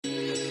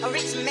a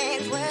rich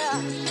man's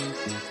world.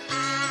 I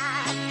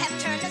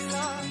have turned the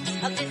soul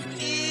of this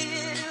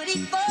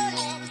beautiful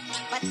land,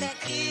 but that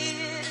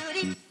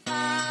beautiful,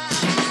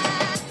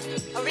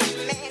 a rich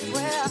man's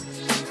world.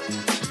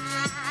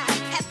 I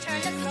have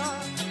turned the soul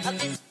of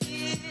this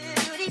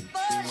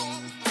beautiful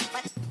land,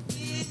 but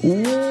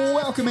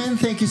Welcome in.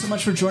 Thank you so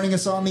much for joining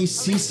us on the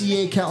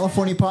CCA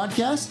California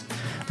podcast.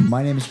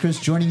 My name is Chris,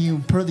 joining you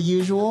per the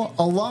usual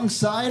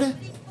alongside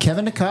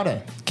Kevin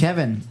Nakata.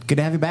 Kevin, good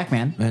to have you back,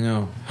 man. I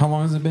know. How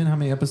long has it been? How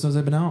many episodes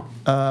have been out?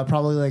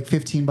 Probably like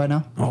 15 by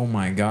now. Oh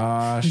my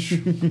gosh.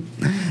 Can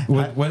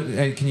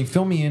you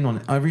fill me in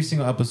on every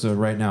single episode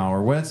right now,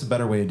 or what's a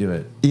better way to do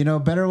it? You know, a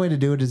better way to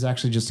do it is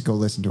actually just to go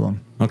listen to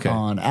them. Okay.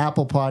 On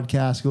Apple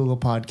Podcasts, Google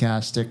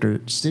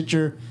Podcasts,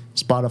 Stitcher,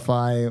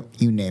 Spotify,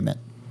 you name it.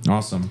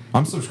 Awesome.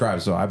 I'm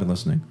subscribed, so I've been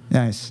listening.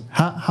 Nice.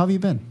 How have you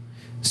been?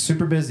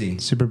 Super busy.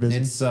 Super busy?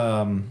 It's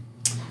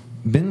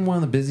been one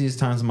of the busiest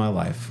times of my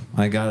life,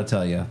 I gotta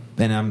tell you.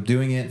 And I'm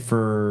doing it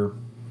for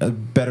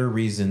better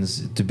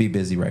reasons to be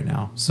busy right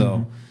now.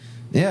 So,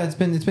 yeah, it's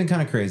been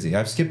kind of crazy.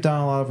 I've skipped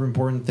down a lot of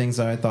important things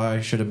that I thought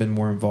I should have been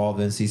more involved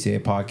in, CCA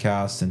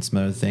podcasts and some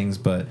other things.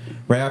 But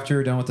right after we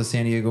were done with the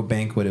San Diego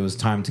banquet, it was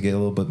time to get a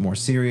little bit more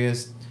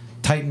serious,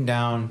 tighten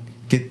down,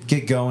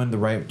 get going the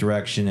right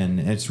direction, and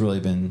it's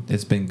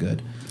been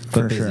good. But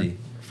For busy. sure.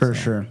 For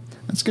sure.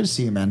 It's good to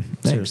see you, man.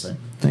 Thanks. Seriously.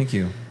 Thank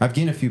you. I've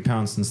gained a few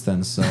pounds since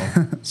then, so.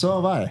 So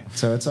have I.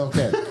 So it's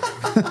okay.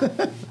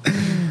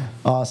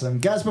 Awesome.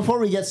 Guys, before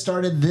we get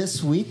started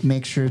this week,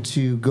 make sure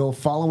to go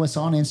follow us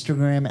on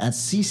Instagram at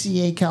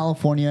CCA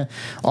California.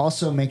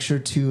 Also, make sure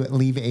to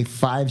leave a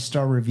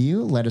 5-star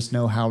review. Let us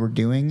know how we're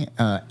doing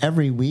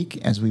every week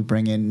as we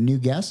bring in new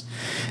guests.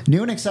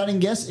 New and exciting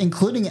guests,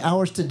 including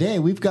ours today.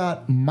 We've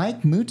got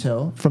Mike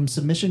Muto from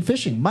Submission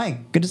Fishing.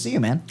 Mike, good to see you,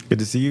 man. Good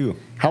to see you.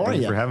 How are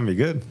Thanks you? for having me.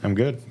 Good. I'm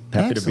good.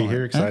 Happy to be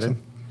here. Excited. Excellent.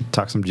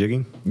 Talk some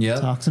jigging. Yeah.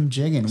 Talk some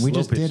jigging. We Slow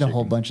just pitch did a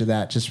whole jigging. bunch of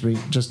that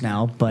just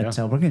now, but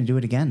Yeah. we're going to do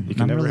it again. You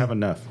can never have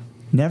enough.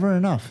 Never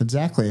enough,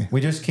 exactly.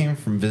 We just came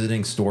from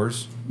visiting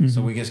stores.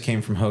 So we just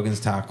came from Hogan's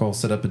Tackle,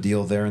 set up a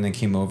deal there, and then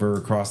came over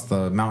across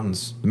the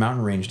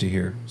mountain range to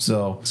here.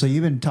 So So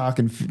you've been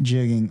talking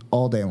jigging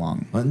all day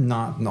long.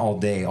 not all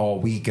day, all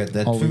week.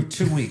 All week.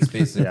 2 weeks,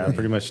 basically. Yeah,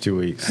 pretty much 2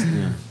 weeks.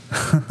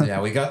 Yeah,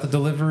 we got the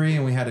delivery,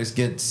 and we had to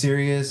get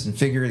serious and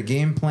figure a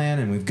game plan,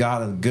 and we've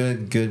got a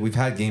good. We've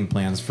had game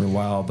plans for a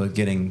while, but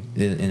getting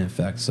it in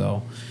effect.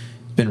 So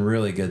it's been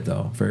really good,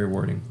 though. Very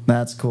rewarding.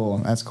 That's cool.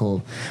 That's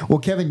cool. Well,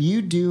 Kevin,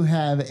 you do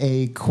have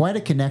quite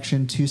a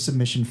connection to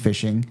Submission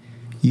Fishing.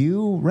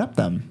 You rep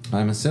them.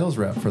 I'm a sales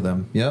rep for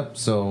them. Yep.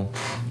 So,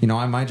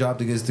 my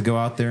job is to go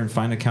out there and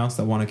find accounts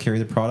that want to carry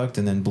the product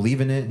and then believe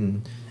in it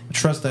and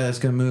trust that it's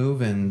going to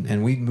move.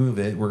 And we move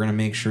it. We're going to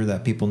make sure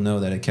that people know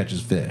that it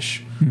catches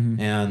fish.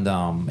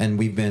 And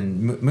we've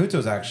been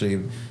Muto's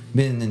actually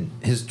been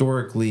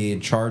historically in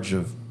charge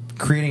of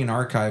creating an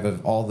archive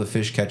of all the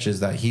fish catches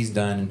that he's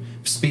done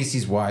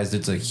species wise.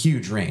 It's a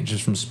huge range.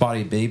 It's from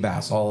spotty bay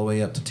bass all the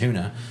way up to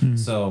tuna.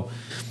 So,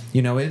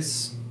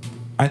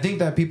 I think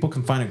that people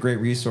can find a great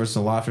resource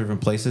in a lot of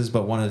different places,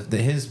 but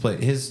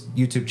his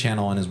YouTube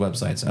channel and his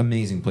website's an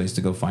amazing place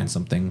to go find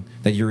something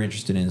that you're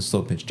interested in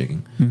slow pitch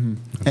jigging.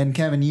 And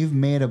Kevin, you've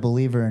made a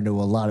believer into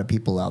a lot of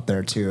people out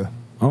there too.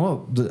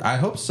 Oh, well, I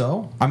hope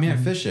so. I mean, I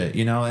fish it,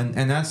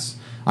 and that's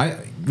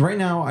right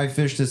now I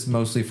fish this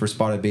mostly for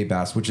spotted bay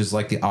bass, which is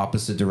like the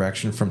opposite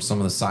direction from some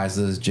of the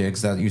sizes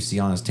jigs that you see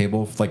on this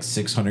table, like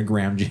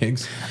 600-gram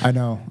jigs. I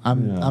know.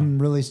 I'm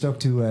really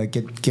stoked to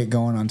get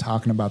going on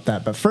talking about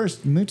that. But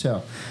first,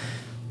 Muto,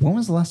 when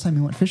was the last time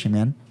you went fishing,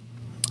 man?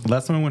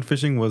 Last time I went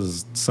fishing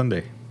was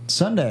Sunday.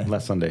 Sunday.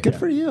 Last Sunday. Good yeah.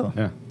 for you.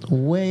 Yeah.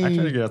 Way. I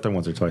try to get out there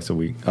once or twice a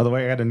week.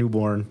 Otherwise, I got a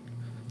newborn.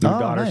 New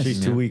daughter. Nice.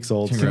 She's 2 weeks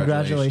old.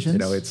 Congratulations.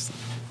 It's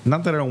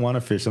not that I don't want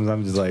to fish.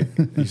 Sometimes it's like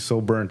you're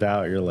so burnt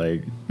out. You're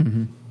like,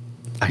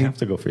 I have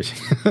to go fishing.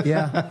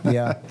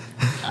 Yeah.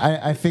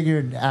 I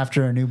figured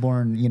after a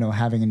newborn,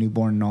 having a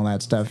newborn and all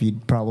that stuff,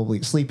 you'd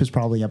probably sleep is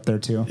probably up there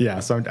too. Yeah,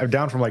 so I'm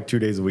down from like 2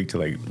 days a week to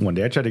like 1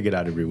 day. I try to get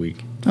out every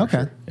week. Okay.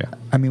 Sure. Yeah.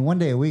 I mean, 1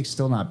 day a week's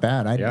still not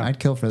bad. Yeah. I'd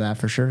kill for that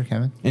for sure,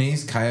 Kevin. And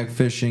he's kayak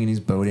fishing and he's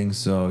boating,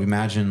 so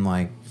imagine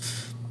like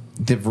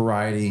the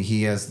variety.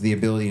 He has the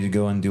ability to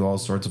go and do all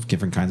sorts of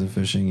different kinds of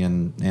fishing.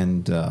 And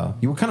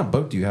what kind of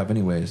boat do you have,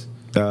 anyways?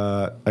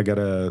 I got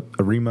a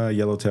Rima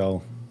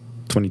Yellowtail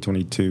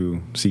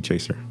 2022 Sea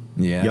Chaser.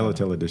 Yeah.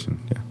 Yellowtail edition.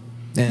 Yeah.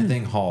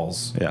 Anything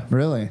hauls. Yeah.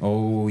 Really?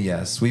 Oh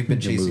yes, we've been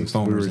chasing We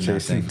foamers were in that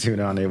chasing thing.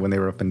 tuna on it when they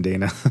were up in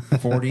Dana.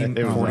 40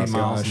 It was awesome.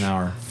 miles an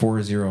hour.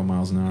 40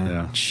 miles an hour.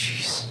 Yeah.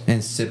 Jeez.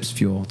 And sips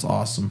fuel. It's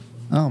awesome.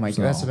 Oh my So,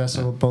 god, that's the best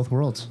of both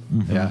worlds.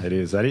 Yeah, it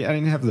is. I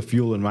didn't have the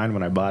fuel in mind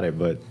when I bought it,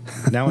 but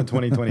now in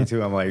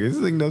 2022, I'm like, this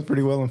thing does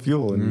pretty well in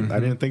fuel, and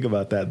I didn't think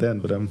about that then,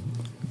 but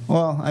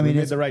Well, I we mean,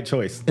 made it's the right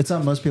choice. it's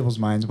on most people's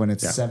minds when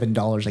it's Yeah.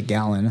 $7 a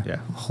gallon. Yeah.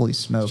 Holy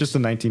smokes. It's just a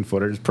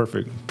 19-footer. It's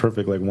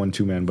perfect like 1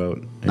 2-man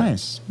boat.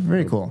 Nice.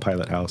 Very cool.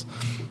 Pilot house.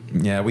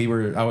 Yeah,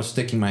 I was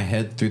sticking my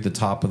head through the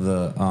top of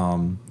the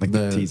Like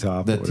the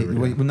T-top or whatever,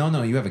 wait,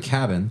 no, you have a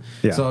cabin.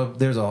 Yeah. So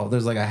there's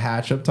like a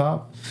hatch up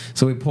top.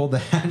 So we pulled the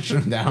hatch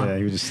down. Yeah,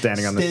 he was just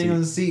standing on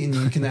the seat, and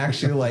you can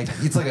actually like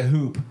it's like a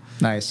hoop.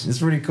 Nice. It's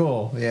pretty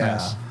cool.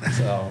 Yeah. Nice.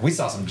 So we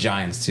saw some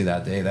giants too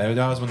that day. That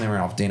was when they were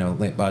off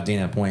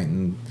Dana Point,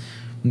 and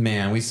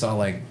man, we saw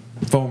like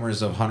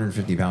foamers of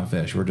 150-pound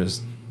fish. We're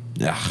just,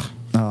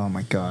 Oh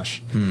my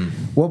gosh.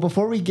 Well,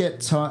 before we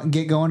get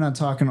going on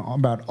talking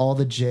about all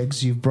the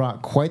jigs, you've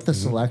brought quite the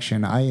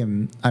selection. I've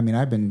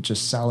been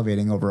just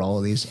salivating over all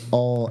of these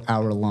all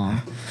hour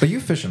long. But you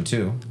fish them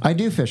too. I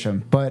do fish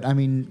them, but I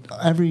mean,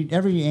 every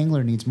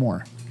angler needs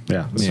more.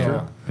 Yeah, it's Yeah.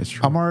 true. It's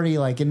true. I'm already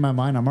like in my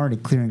mind. I'm already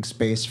clearing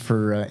space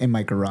for in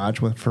my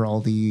garage for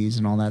all these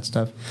and all that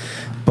stuff.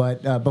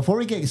 But before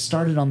we get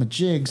started on the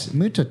jigs,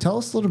 Muto, tell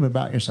us a little bit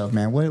about yourself,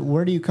 man.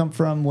 Where do you come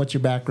from? What's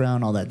your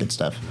background? All that good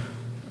stuff.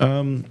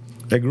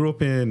 I grew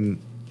up in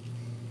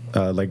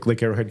like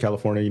Lake Arrowhead,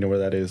 California. You know where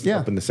that is? Yeah.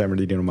 Up in the San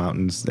Bernardino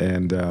Mountains,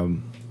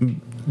 and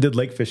did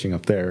lake fishing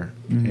up there.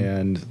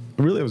 And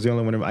really, I was the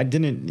only one. I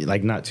didn't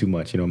like not too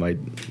much. You know, my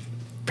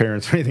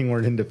parents or anything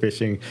weren't into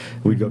fishing.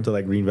 We'd go up to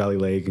like Green Valley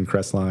Lake and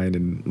Crestline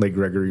and Lake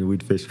Gregory.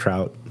 We'd fish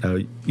trout,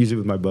 usually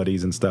with my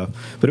buddies and stuff.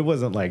 But it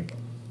wasn't like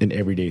an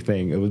everyday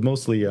thing. It was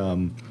mostly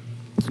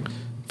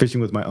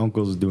fishing with my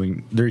uncles.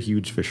 They're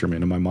huge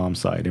fishermen on my mom's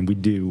side, and we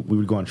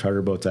would go on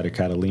charter boats out of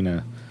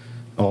Catalina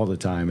all the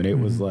time. And it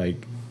was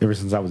like ever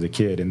since I was a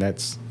kid, and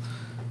that's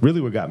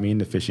really what got me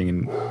into fishing.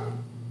 And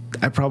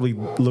I probably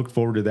looked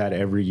forward to that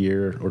every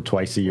year or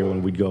twice a year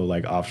when we'd go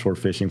like offshore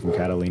fishing from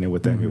Catalina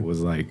with them. It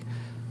was like,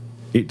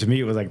 to me,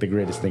 it was like the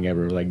greatest thing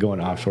ever, like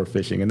going offshore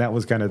fishing. And that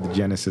was kind of the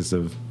genesis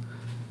of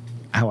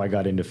how I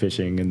got into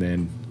fishing. And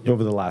then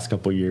over the last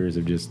couple of years,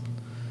 I've just,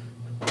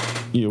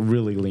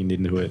 really leaned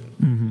into it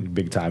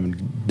big time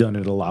and done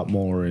it a lot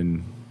more.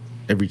 And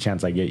every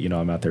chance I get,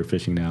 I'm out there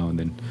fishing now. And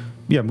then,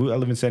 I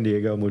live in San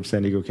Diego, moved to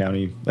San Diego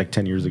County like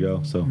 10 years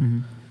ago. So,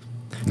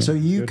 So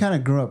you kind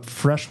of grew up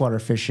freshwater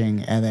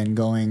fishing and then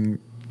going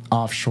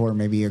offshore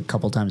maybe a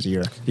couple times a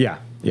year. Yeah.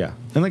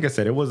 And like I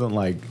said, it wasn't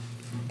like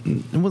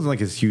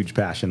his huge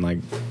passion. Like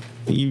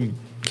you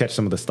catch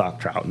some of the stock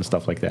trout and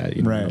stuff like that,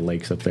 in the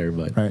lakes up there.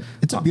 But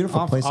It's a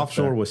beautiful place.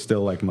 Offshore up there. was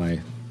still like my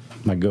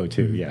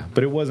go-to. Yeah,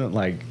 but it wasn't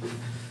like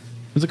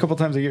it was a couple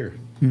times a year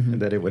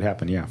that it would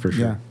happen. Yeah, for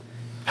sure. Yeah.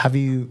 Have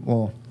you?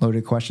 Well,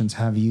 loaded questions.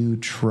 Have you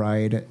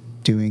tried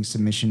doing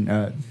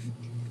submission,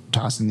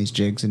 tossing these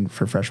jigs in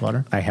for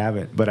freshwater? I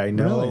haven't, but I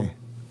know. Really?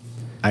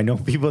 I know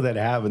people that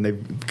have, and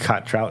they've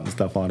caught trout and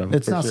stuff on them.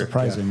 It's for not sure.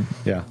 surprising.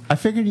 Yeah. I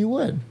figured you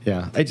would.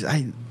 Yeah.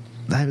 The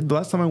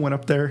last time I went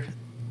up there,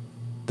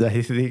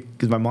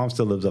 because my mom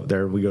still lives up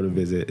there, we go to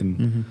visit,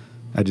 and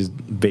I just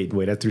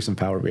I threw some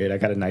power bait. I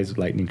got a nice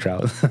lightning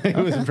trout. It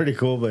was pretty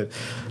cool, but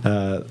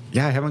I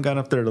haven't gone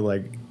up there to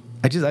like.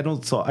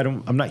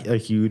 I'm not a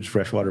huge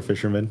freshwater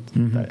fisherman.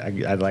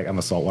 I'm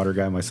a saltwater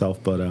guy myself,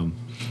 but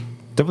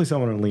definitely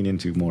someone to lean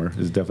into more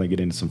is definitely get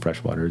into some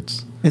freshwater.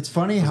 It's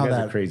funny how guys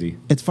that are crazy.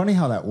 It's funny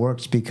how that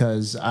works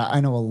because I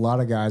know a lot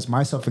of guys,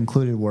 myself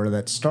included,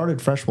 that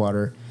started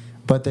freshwater,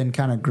 but then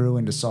kind of grew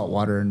into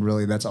saltwater, and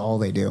really that's all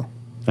they do.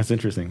 That's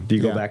interesting. Do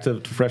you go back to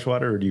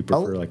freshwater, or do you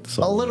prefer like the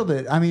saltwater? A little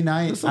bit. I mean,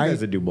 There's some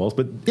guys that do both,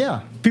 but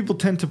people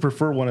tend to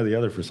prefer one or the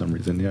other for some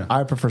reason. Yeah,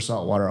 I prefer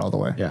saltwater all the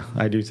way. Yeah,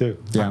 I do too.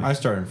 Yeah. I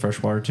started in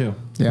freshwater too.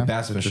 Yeah.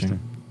 Bass fishing. Interesting.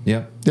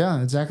 Yep.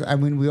 Yeah, exactly. I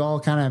mean, we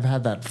all kind of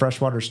had that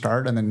freshwater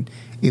start, and then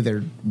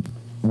either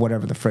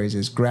whatever the phrase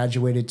is,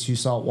 graduated to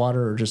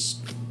saltwater, or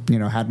just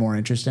had more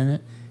interest in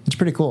it. It's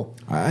pretty cool.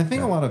 I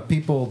think a lot of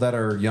people that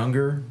are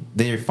younger,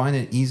 they find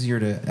it easier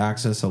to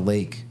access a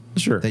lake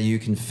that you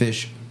can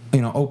fish,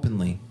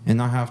 openly, and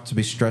not have to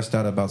be stressed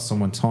out about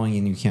someone telling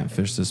you can't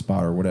fish this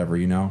spot or whatever,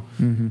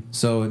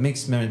 So it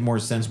makes more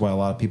sense why a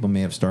lot of people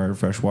may have started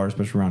freshwater,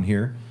 especially around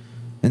here,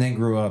 and then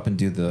grew up and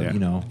do the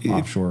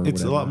offshore.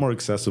 It's a lot more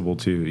accessible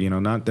too.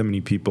 Not that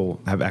many people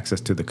have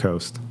access to the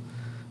coast.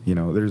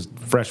 There's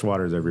fresh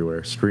waters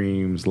everywhere,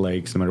 streams,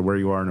 lakes, no matter where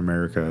you are in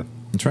America.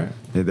 That's right.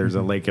 There's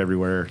a lake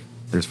everywhere.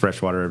 There's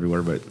fresh water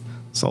everywhere, but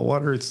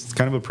saltwater, it's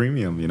kind of a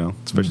premium,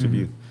 especially if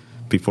you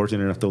be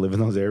fortunate enough to live in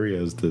those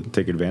areas to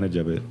take advantage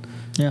of it.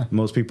 Yeah.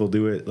 Most people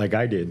do it like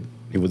I did.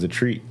 It was a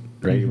treat,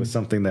 right? It was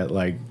something that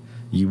like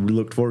you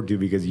looked forward to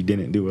because you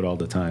didn't do it all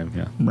the time.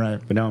 Yeah. Right.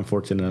 But now I'm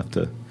fortunate enough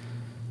to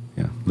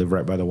live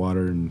right by the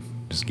water and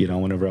just get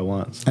on whenever I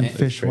want. And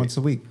fish once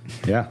a week.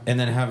 Yeah. And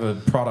then have a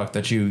product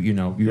that you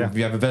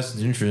have a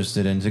vested interest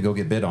in to go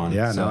get bid on.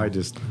 Yeah, now I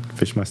just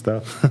fish my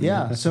stuff.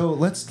 Yeah, so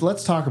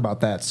let's talk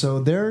about that. So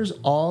there's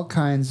all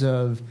kinds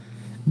of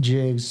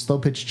jigs, slow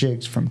pitch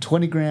jigs from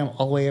 20 gram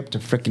all the way up to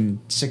freaking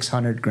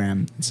 600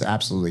 gram. It's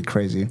absolutely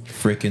crazy.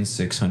 Freaking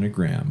 600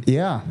 gram.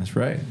 Yeah. That's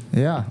right.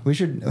 Yeah, we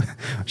should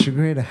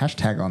create a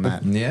hashtag on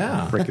that.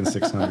 Yeah. Freaking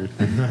 600.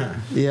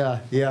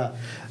 Yeah.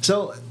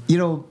 So,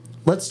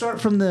 let's start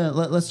from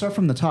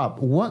the top.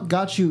 What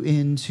got you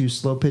into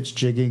slow pitch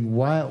jigging?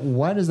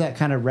 Why does that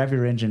kind of rev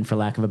your engine, for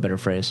lack of a better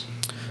phrase?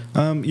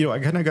 I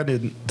kind of got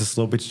into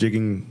slow pitch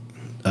jigging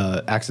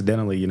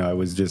accidentally.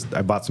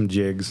 I bought some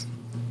jigs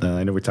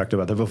I know we talked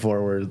about that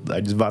before, where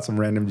I just bought some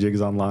random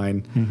jigs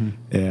online,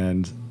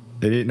 and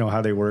they didn't know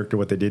how they worked or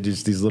what they did.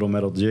 Just these little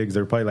metal jigs.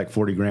 They were probably like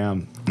 40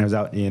 gram. I was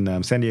out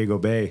in San Diego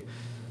Bay,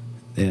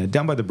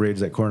 down by the bridge,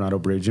 that Coronado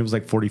Bridge. It was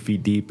like 40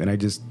 feet deep, and I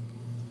just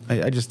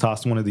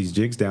tossed one of these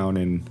jigs down,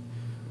 and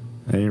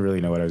I didn't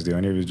really know what I was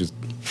doing. It was just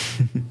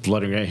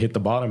letting it hit the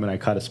bottom, and I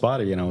caught a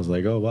spotty, and I was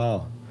like, oh,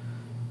 wow.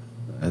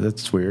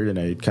 That's weird. And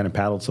I kind of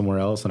paddled somewhere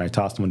else, and I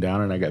tossed one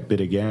down, and I got bit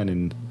again.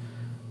 And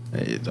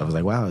I was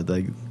like, wow,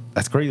 like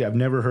that's crazy. I've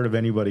never heard of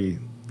anybody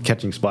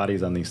catching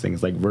spotties on these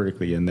things, like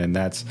vertically. And then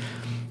that's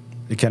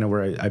kind of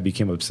where I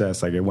became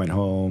obsessed. Like I went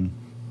home,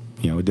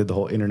 did the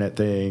whole internet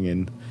thing,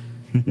 and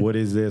what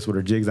is this? What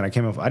are jigs? And I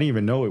came up, I didn't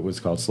even know it was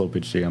called slow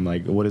pitch jig. I'm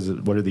like, what is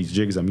it? What are these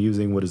jigs I'm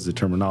using? What is the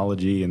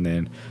terminology? And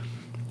then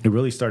it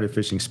really started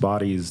fishing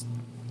spotties,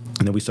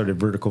 and then we started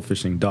vertical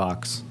fishing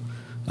docks.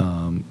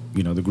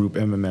 The group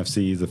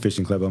MMFC is the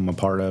fishing club I'm a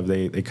part of.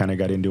 They kind of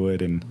got into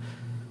it, and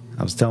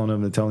I was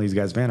telling these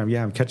guys, man,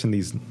 I'm catching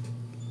these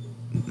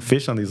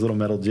fish on these little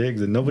metal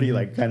jigs, and nobody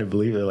like kind of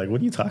believed it. Like,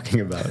 what are you talking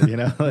about?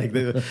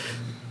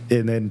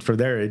 And then from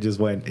there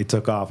it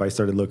took off. I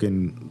started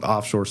looking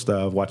offshore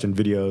stuff, watching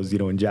videos,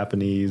 in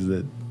Japanese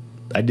that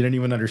I didn't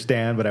even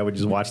understand, but I would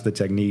just watch the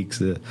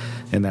techniques and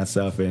that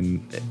stuff,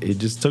 and it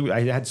just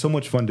I had so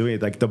much fun doing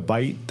it. Like the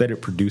bite that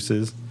it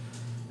produces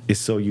is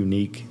so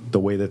unique. The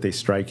way that they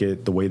strike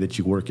it, the way that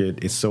you work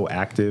it, is so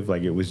active.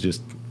 Like it was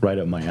just right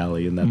up my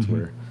alley, and that's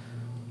where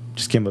I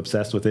just became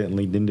obsessed with it and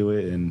leaned into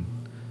it. And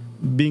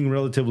being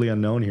relatively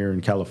unknown here in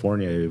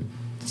California, it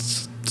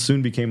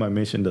soon became my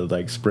mission to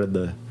like spread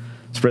the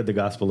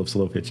gospel of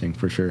slow pitching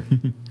for sure,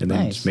 and then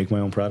Nice. just make my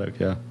own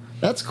product. Yeah.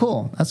 That's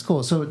cool.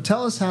 So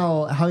tell us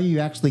how you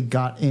actually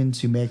got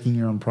into making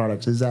your own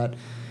products. Is that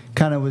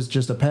kind of was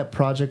just a pet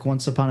project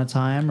once upon a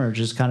time, or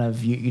just kind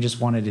of you just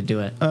wanted to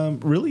do it?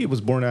 Really, it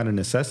was born out of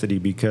necessity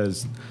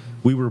because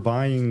we were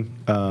buying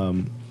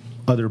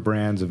other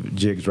brands of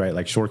jigs, right,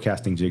 like shore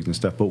casting jigs and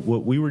stuff. But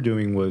what we were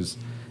doing was,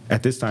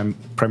 at this time,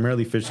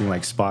 primarily fishing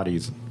like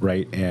spotties,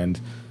 right, and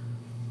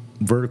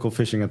vertical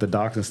fishing at the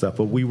docks and stuff.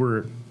 But we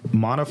were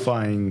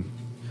modifying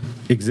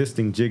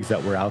existing jigs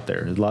that were out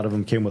there. A lot of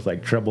them came with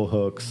like treble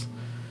hooks,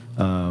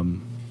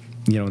 and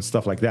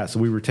stuff like that. So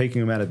we were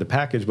taking them out of the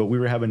package, but we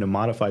were having to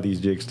modify these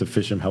jigs to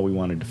fish them how we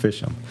wanted to fish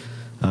them.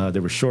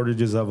 There were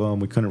shortages of them.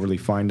 We couldn't really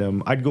find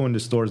them. I'd go into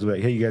stores and be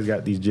like, hey, you guys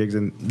got these jigs?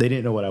 And they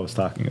didn't know what I was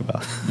talking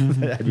about.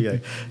 I'd be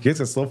like, you guys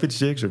got slow pitch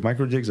jigs or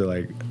micro jigs? They're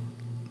like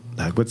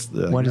what's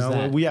the... What is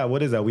that? Yeah,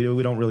 what is that? We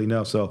don't really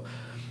know. So,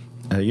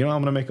 I'm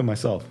going to make them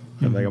myself.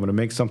 I'm going to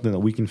make something that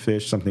we can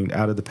fish, something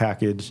out of the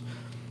package,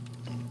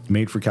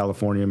 made for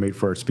California, made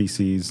for our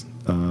species,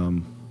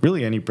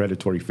 really any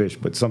predatory fish,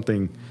 but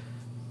something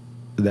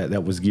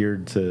that was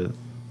geared to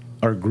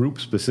our group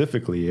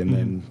specifically, and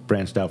then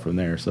branched out from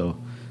there. So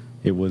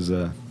it was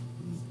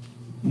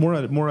more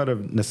out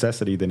of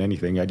necessity than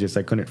anything. I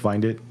couldn't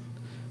find it,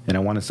 and I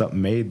wanted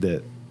something made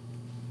that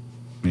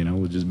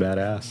was just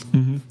badass.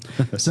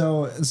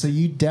 So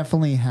you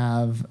definitely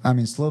have,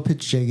 slow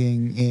pitch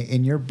jigging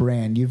in your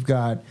brand. You've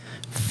got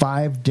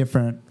 5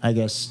 different, I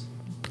guess,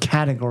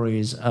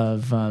 categories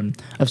of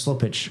slow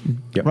pitch.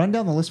 Yep. Run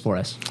down the list for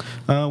us.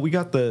 We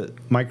got the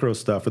micro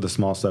stuff or the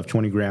small stuff,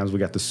 20 grams. We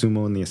got the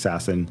Sumo and the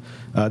Assassin.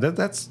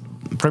 That's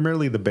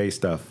primarily the bay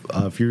stuff.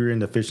 If you're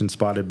into fishing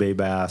spotted bay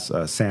bass,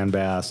 sand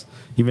bass,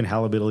 even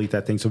halibut will eat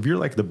that thing. So if you're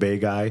like the bay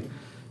guy,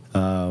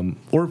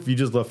 or if you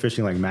just love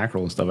fishing like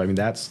mackerel and stuff,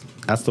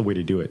 that's the way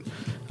to do it.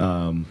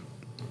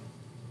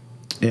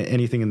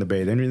 Anything in the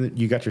bay. Then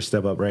you got your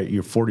step up, right?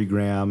 Your 40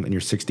 gram and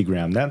your 60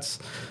 gram. That's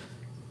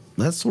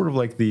sort of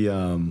like the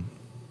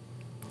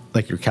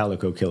like your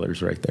calico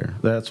killers right there.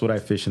 That's what I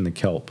fish in the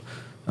kelp.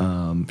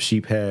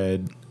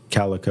 Sheephead,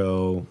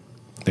 calico,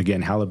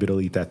 again, halibut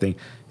will eat that thing.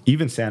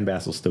 Even sand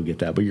bass will still get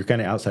that, but you're kind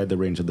of outside the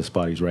range of the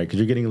spotties, right? Because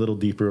you're getting a little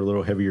deeper, a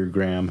little heavier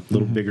gram, a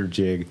little bigger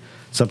jig,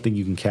 something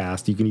you can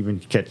cast. You can even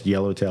catch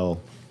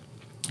yellowtail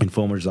and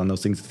foamers on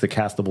those things. It's a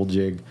castable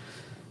jig. And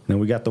then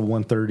we got the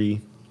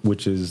 130,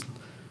 which is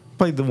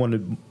probably the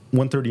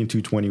 130 and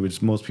 220,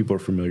 which most people are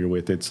familiar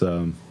with. It's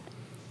kind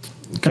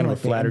of like a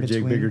flatter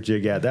jig, bigger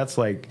jig. Yeah, that's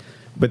like,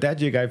 but that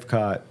jig I've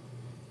caught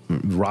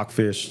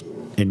rockfish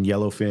and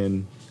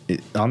yellowfin.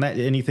 On that,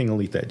 anything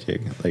will eat that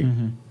jig. Like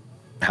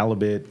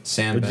halibut,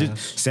 Sand bass.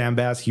 Sand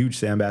bass, huge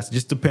sand bass. It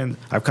just depends.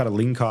 I've caught a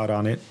lingcod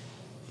on it.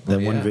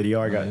 That one video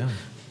I got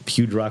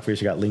huge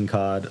rockfish. I got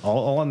lingcod,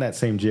 all on that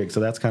same jig. So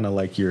that's kind of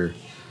like your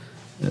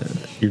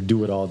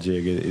do it all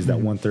jig. Is that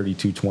 130,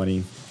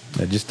 220?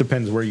 It just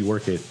depends where you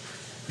work it.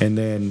 And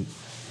then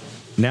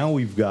now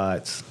we've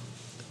got,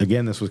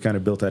 again, this was kind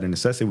of built out of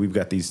necessity. We've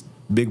got these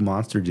big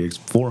monster jigs,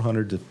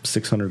 400 to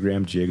 600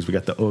 gram jigs. We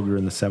got the ogre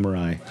and the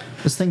samurai.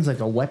 This thing's like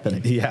a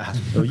weapon. Yeah,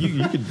 so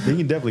you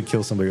can definitely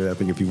kill somebody with that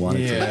thing if you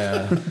wanted to.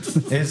 Yeah,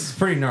 it's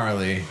pretty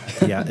gnarly.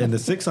 Yeah, and the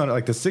 600,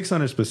 like the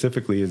 600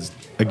 specifically, is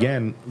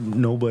again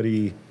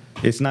nobody.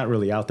 It's not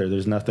really out there.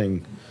 There's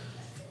nothing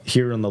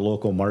here in the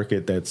local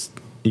market that's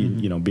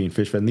being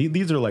fish fed. And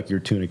these are like your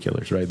tuna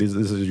killers, right? This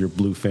is your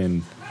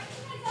bluefin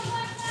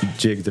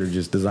jigs that are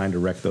just designed to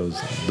wreck the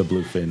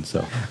bluefin.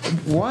 So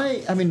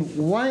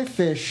why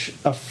fish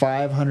a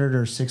 500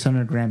 or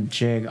 600 gram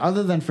jig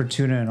other than for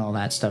tuna and all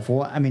that stuff?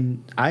 Well, I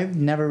mean, I've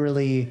never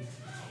really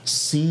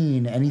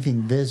seen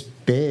anything this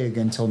big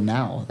until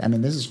now. I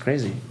mean, this is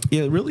crazy.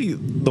 Yeah, really,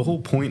 the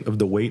whole point of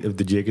the weight of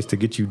the jig is to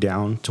get you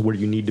down to where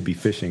you need to be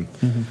fishing,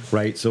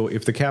 right? So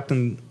if the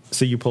captain,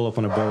 say you pull up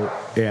on a boat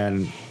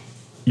and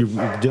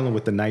you're dealing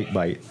with the night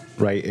bite,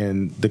 right?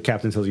 And the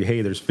captain tells you,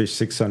 hey, there's fish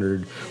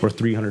 600 or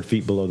 300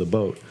 feet below the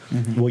boat.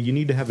 Well, you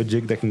need to have a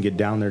jig that can get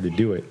down there to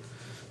do it.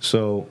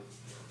 So,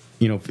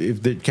 you know,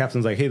 if the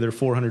captain's like, hey, they're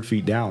 400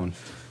 feet down,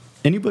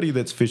 anybody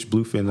that's fished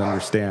bluefin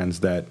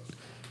understands that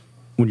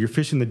when you're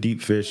fishing the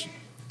deep fish,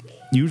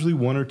 usually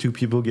one or two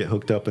people get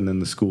hooked up and then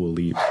the school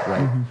leaves,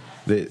 right?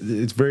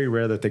 It's very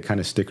rare that they kind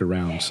of stick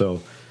around.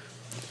 So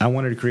I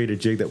wanted to create a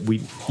jig that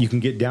you can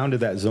get down to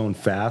that zone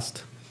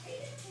fast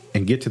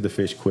and get to the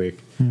fish quick,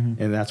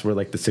 and that's where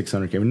like the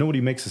 600 came.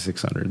 Nobody makes a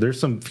 600. There's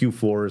some few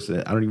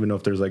 4s. I don't even know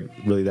if there's like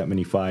really that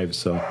many 5s.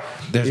 So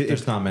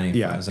there's not many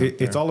 5s.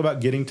 It's all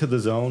about getting to the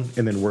zone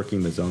and then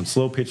working the zone.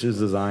 Slow pitch is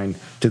designed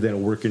to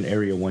then work an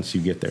area once you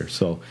get there.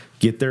 So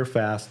get there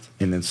fast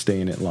and then stay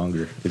in it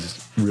longer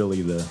is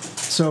really the.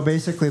 So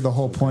basically, the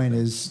whole point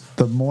is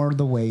the more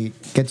the weight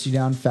gets you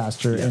down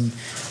faster, and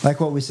like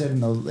what we said in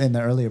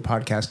the earlier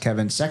podcast,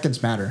 Kevin,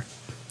 seconds matter.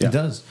 Yeah. It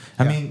does.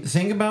 I mean,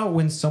 think about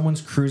when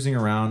someone's cruising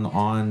around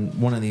on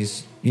one of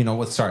these,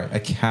 a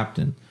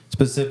captain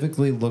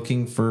specifically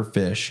looking for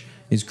fish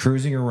is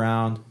cruising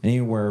around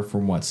anywhere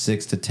from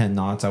 6 to 10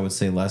 knots, I would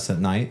say less at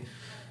night.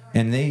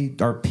 And they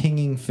are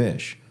pinging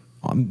fish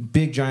on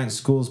big giant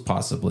schools,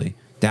 possibly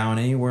down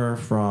anywhere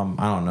from,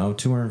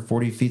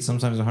 240 feet,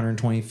 sometimes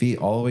 120 feet,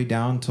 all the way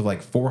down to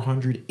like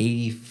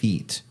 480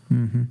 feet,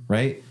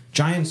 right?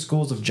 Giant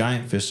schools of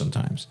giant fish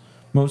sometimes.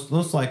 Most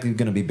likely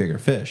going to be bigger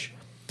fish.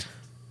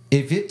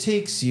 If it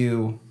takes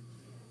you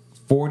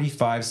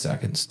 45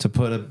 seconds to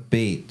put a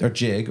bait or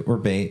jig or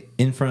bait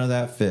in front of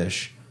that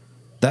fish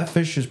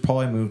has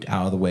probably moved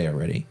out of the way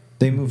already.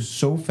 They move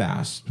so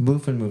fast.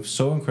 Bluefin moves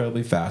so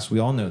incredibly fast. We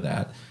all know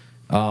that.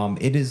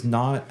 It is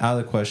not out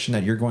of the question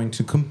that you're going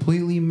to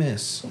completely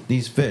miss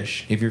these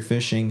fish if you're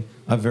fishing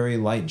a very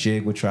light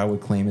jig, which I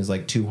would claim is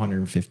like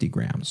 250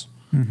 grams.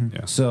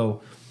 Yeah.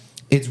 So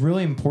it's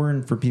really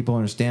important for people to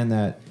understand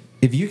that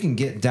if you can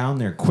get down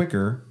there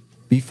quicker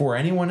before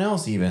anyone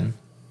else even,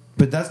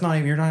 but that's not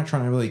even, you're not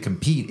trying to really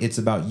compete. It's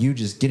about you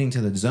just getting to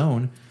the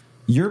zone.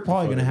 You're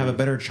probably going to have a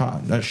better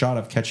shot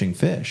of catching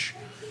fish.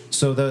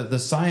 So the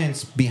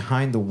science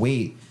behind the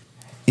weight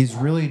is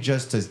really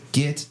just to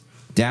get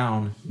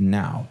down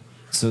now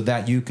so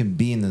that you can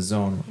be in the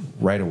zone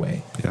right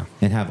away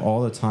and have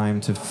all the time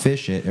to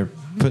fish it or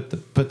put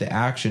the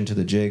action to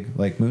the jig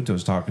like Muto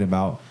was talking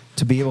about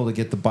to be able to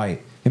get the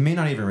bite. It may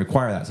not even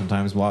require that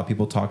sometimes. A lot of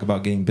people talk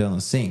about getting bit on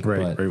the sink.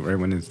 Right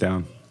when it's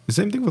down. The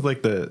same thing with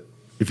like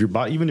if you're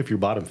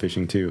bottom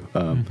fishing too,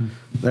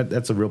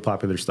 that's a real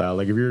popular style.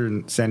 Like if you're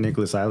in San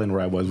Nicolas Island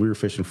where I was, we were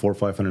fishing 400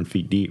 or 500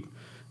 feet deep.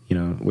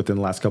 Within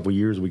the last couple of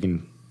years, we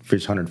can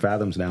fish 100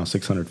 fathoms now,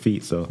 600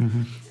 feet. So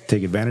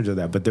take advantage of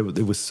that. But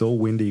it was so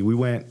windy.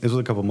 This was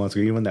a couple months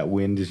ago. Even that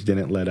wind just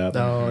didn't let up.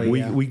 Oh,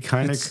 we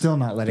kind of still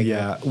not letting.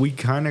 Yeah, we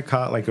kind of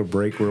caught like a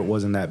break where it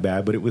wasn't that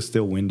bad, but it was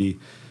still windy.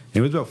 And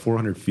it was about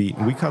 400 feet.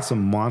 And we caught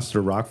some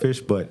monster rockfish,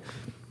 but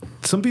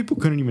some people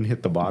couldn't even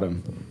hit the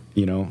bottom.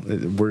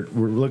 We're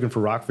looking for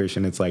rockfish,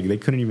 and it's like they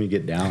couldn't even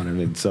get down.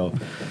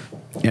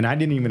 And I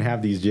didn't even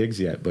have these jigs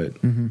yet,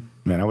 but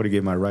man, I would have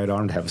gave my right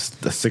arm to have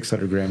a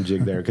 600 gram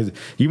jig there, because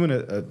even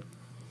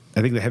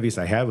I think the heaviest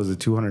I had was a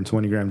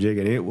 220 gram jig,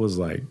 and it was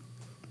like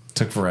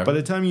took forever. By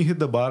the time you hit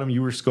the bottom,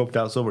 you were scoped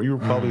out so you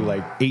were probably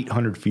like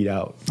 800 feet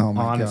out. Oh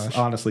my gosh!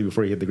 Honestly,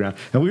 before you hit the ground,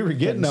 and we were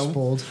getting them.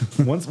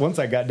 once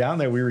I got down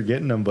there, we were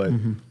getting them, but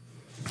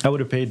I would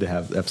have paid to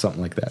have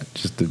something like that,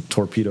 just to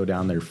torpedo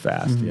down there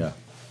fast. Yeah.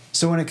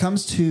 So when it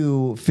comes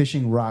to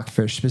fishing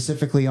rockfish,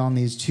 specifically on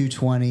these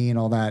 220 and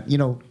all that,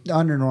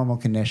 under normal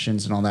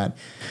conditions and all that,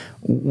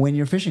 when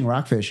you're fishing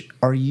rockfish,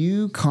 are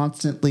you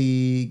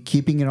constantly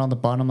keeping it on the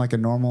bottom like a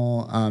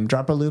normal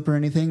dropper loop or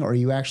anything? Or are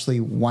you actually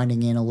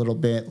winding in a little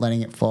bit,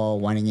 letting it fall,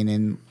 winding it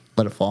in,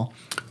 let it fall?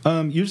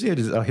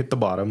 Usually I'll hit the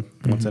bottom.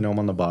 Once I know I'm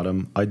on the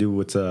bottom, I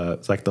do it's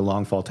like the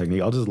long fall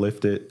technique. I'll just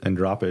lift it and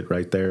drop it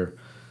right there,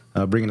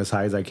 bring it as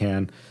high as I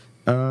can.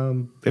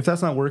 If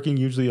that's not working,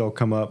 usually I'll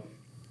come up.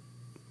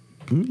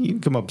 You can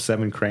come up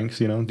 7 cranks,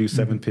 do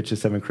 7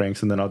 pitches, 7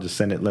 cranks, and then I'll just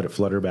let it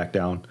flutter back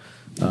down.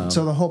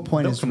 So the whole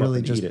point is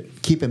really just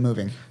keep it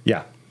moving.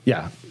 Yeah.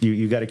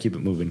 You got to keep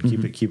it moving.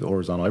 Keep it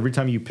horizontal. Every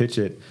time you pitch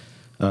it.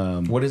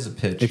 What is a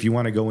pitch? If you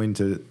want to go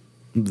into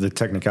the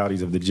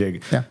technicalities of the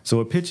jig. Yeah. So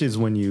a pitch is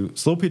when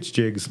slow pitch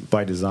jigs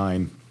by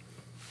design,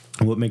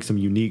 what makes them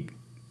unique.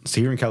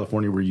 So here in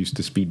California, we're used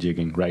to speed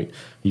jigging, right?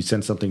 You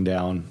send something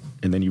down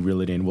and then you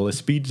reel it in. Well, a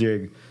speed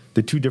jig,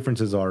 the two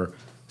differences are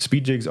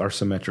speed jigs are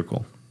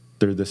symmetrical.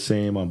 They're the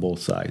same on both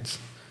sides.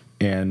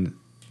 And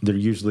they're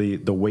usually,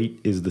 the weight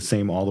is the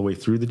same all the way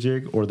through the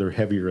jig, or they're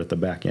heavier at the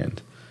back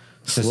end.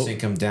 To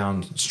sink them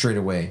down straight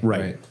away.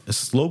 Right.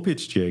 Slow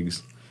pitch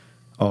jigs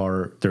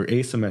they're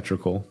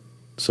asymmetrical,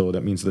 so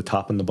that means the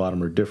top and the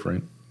bottom are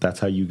different. That's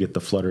how you get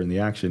the flutter in the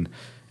action.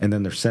 And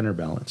then they're center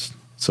balanced.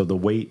 So the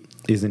weight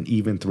isn't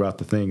even throughout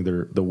the thing.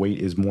 The weight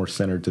is more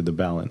centered to the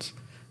balance.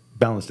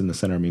 Balanced in the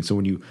center, I mean. So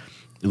when you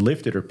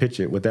lift it or pitch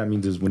it, what that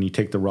means is when you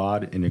take the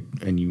rod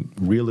and you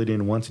reel it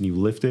in once and you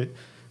lift it,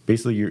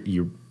 basically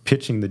you're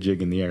pitching the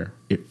jig in the air.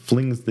 It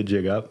flings the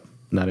jig up,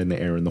 not in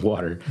the air, in the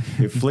water.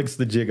 It flicks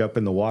the jig up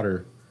in the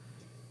water,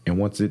 and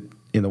once it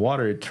in the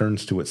water, it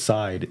turns to its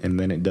side, and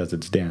then it does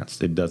its dance.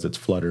 It does its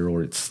flutter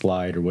or its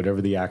slide or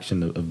whatever the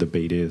action of the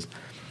bait is.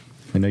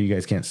 I know you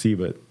guys can't see,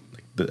 but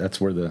that's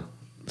where the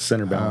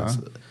center balance.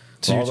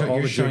 So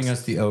you're showing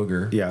us the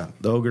ogre. Yeah,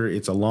 the ogre,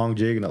 it's a long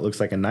jig, and it looks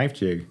like a knife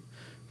jig,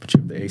 but you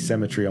have the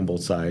asymmetry on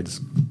both sides.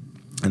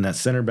 And that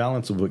center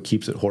balance is what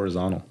keeps it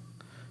horizontal.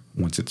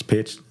 Once it's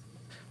pitched,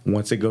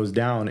 once it goes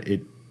down,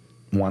 it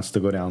wants to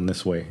go down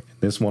this way.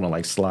 This one will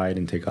like slide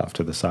and take off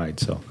to the side.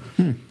 So,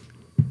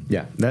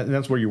 yeah,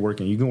 that's where you're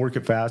working. You can work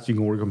it fast, you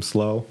can work them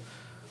slow,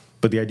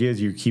 but the idea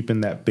is you're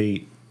keeping the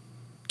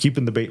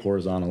bait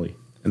horizontally,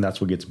 and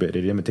that's what gets bit.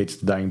 It imitates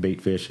the dying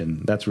bait fish,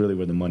 and that's really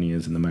where the money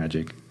is in the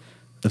magic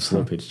of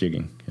slow pitch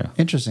jigging. Yeah,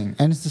 interesting.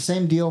 And it's the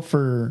same deal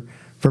for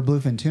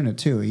bluefin tuna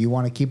too. You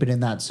want to keep it in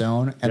that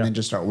zone and then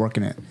just start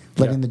working it,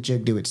 letting the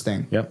jig do its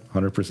thing. Yep,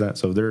 100%.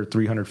 So they're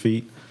 300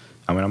 feet.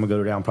 I mean, I'm going to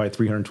go down probably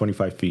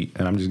 325 feet,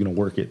 and I'm just going to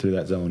work it through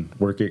that zone.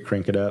 Work it,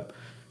 crank it up,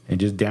 and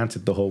just dance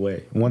it the whole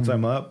way. Once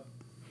I'm up,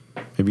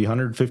 maybe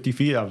 150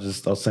 feet,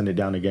 I'll send it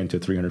down again to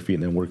 300 feet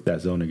and then work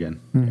that zone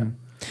again. Yeah.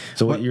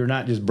 So you're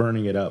not just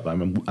burning it up.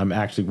 I'm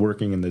actually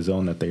working in the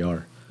zone that they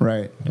are.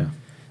 Right. Yeah.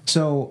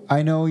 So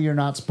I know you're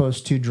not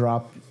supposed to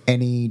drop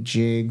any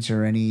jigs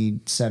or any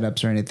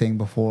setups or anything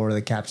before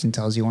the captain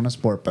tells you on a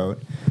sport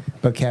boat.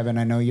 But Kevin,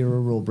 I know you're a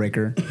rule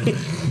breaker.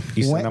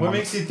 What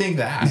makes you think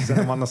that? Send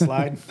them on the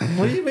slide?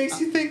 What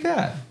makes you think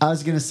that? I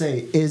was going to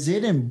say, is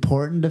it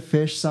important to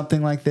fish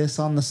something like this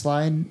on the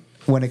slide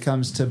when it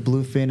comes to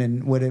bluefin?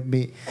 And would it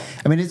be...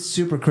 I mean, it's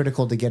super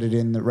critical to get it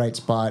in the right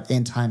spot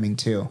and timing,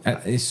 too.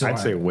 I'd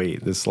say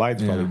wait. The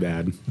slide's probably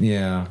bad.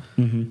 Yeah.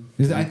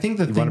 Mm-hmm. I think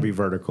you want to be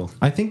vertical.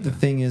 I think the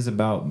thing is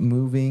about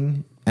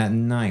moving at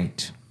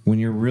night, when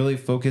you're really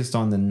focused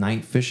on the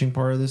night fishing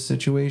part of this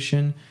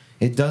situation,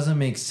 it doesn't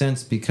make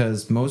sense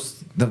because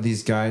most of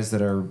these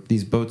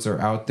these boats are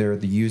out there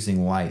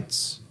using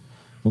lights.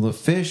 Well, the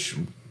fish,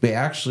 they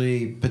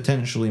actually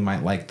potentially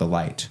might like the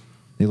light.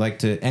 They like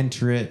to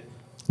enter it,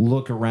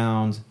 look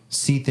around,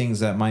 see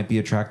things that might be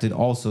attracted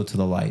also to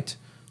the light.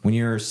 When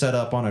you're set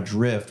up on a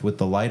drift with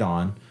the light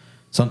on,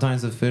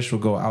 sometimes the fish will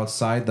go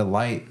outside the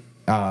light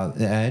the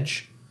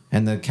edge,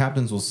 and the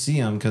captains will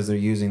see them because they're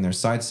using their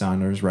side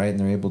sounders, right? And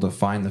they're able to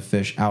find the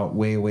fish out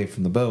way away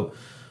from the boat.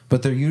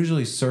 But they're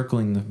usually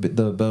circling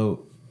the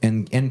boat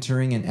and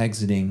entering and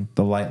exiting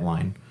the light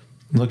line,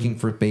 looking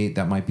for bait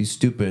that might be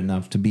stupid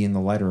enough to be in the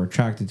light or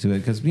attracted to it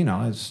because,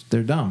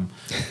 they're dumb.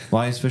 A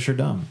lot of these fish are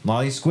dumb. A lot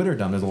of these squid are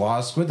dumb. There's a lot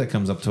of squid that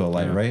comes up to a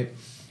light, right?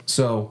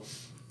 So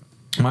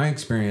my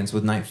experience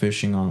with night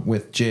fishing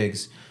with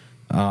jigs,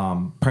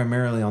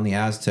 primarily on the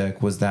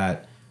Aztec, was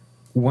that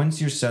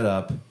once you're set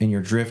up and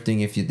you're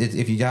drifting, if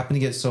you happen to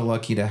get so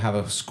lucky to have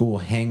a school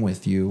hang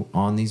with you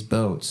on these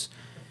boats,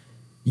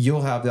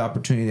 you'll have the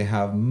opportunity to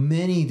have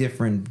many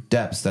different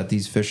depths that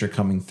these fish are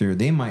coming through.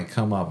 They might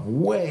come up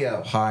way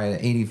up high,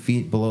 80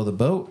 feet below the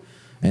boat,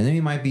 and then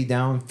you might be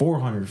down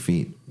 400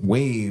 feet,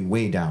 way,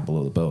 way down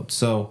below the boat.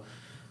 So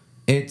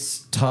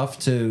it's tough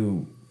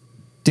to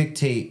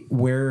dictate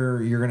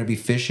where you're going to be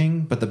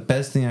fishing, but the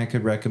best thing I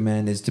could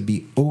recommend is to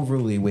be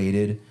overly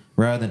weighted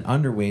rather than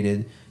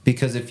underweighted,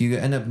 because if you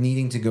end up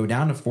needing to go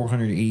down to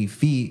 480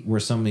 feet where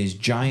some of these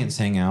giants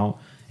hang out,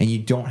 and you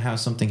don't have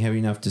something heavy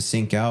enough to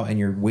sink out, and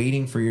you're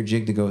waiting for your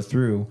jig to go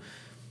through,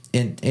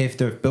 and if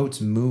the boat's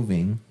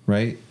moving,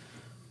 right,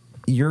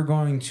 you're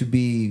going to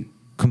be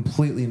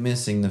completely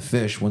missing the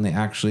fish when they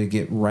actually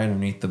get right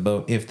underneath the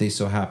boat, if they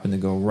so happen to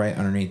go right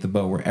underneath the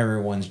boat where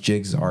everyone's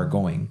jigs are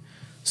going.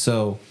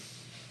 So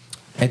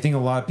I think a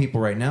lot of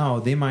people right now,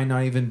 they might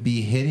not even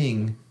be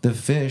hitting the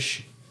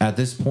fish at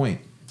this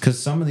point,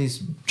 because some of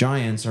these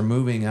giants are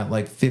moving at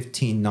like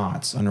 15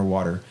 knots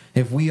underwater.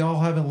 If we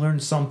all haven't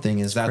learned something,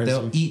 is that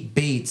they'll eat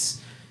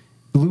baits,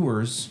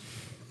 lures,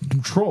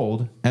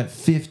 controlled at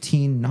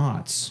 15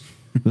 knots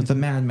with the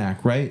Mad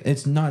Mac, right?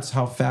 It's nuts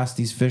how fast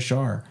these fish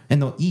are,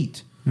 and they'll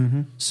eat.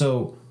 Mm-hmm.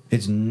 So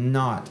it's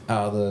not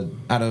out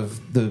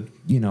of the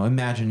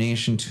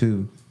imagination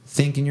to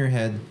think in your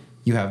head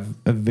you have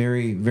a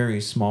very, very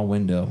small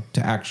window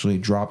to actually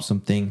drop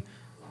something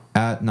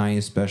at night,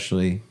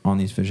 especially on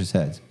these fish's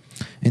heads.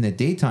 In the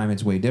daytime,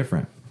 it's way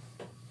different.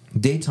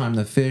 Daytime,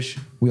 the fish,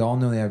 we all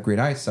know they have great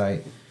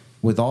eyesight.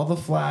 With all the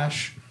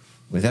flash,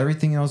 with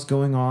everything else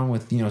going on,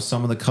 with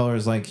some of the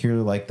colors like here,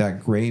 like that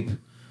grape,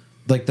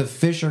 like the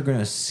fish are going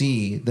to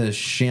see the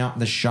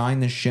shine,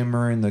 the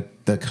shimmer, and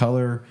the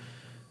color,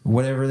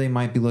 whatever they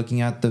might be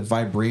looking at, the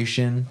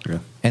vibration,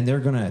 and they're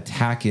going to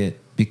attack it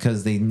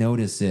because they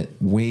notice it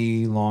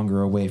way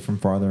longer away from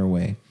farther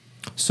away.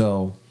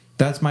 So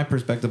that's my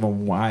perspective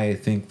on why I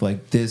think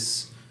like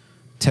this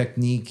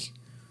technique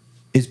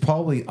is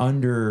probably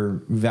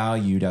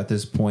undervalued at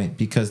this point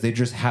because there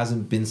just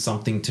hasn't been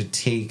something to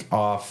take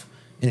off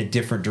in a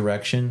different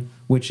direction,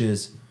 which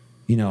is,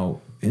 you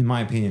know, in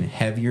my opinion,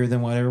 heavier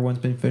than what everyone's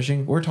been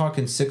fishing. We're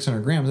talking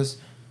 600 grams. That's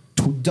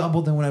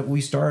double than what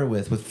we started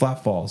with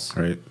flat falls.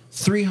 Right.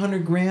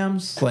 300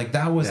 grams, like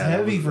that was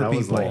heavy for people. That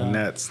was like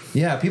nuts.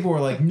 Yeah, people were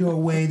like, "No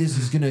way, this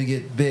is gonna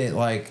get bit."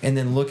 Like, and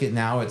then look at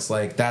now, it's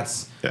like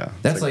that's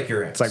like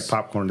your. It's like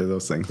popcorn to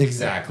those things.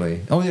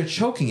 Exactly. Oh, they're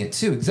choking it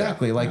too.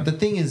 Exactly. Yeah, like the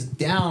thing is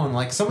down.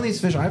 Like some of these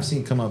fish I've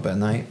seen come up at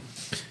night,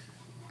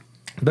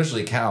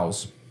 especially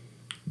cows.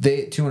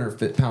 They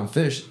 200-pound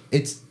fish.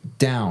 It's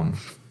down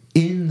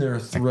in their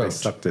throat. Like they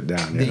sucked it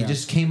down. They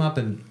just came up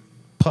and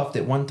puffed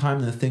it one time,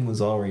 and the thing was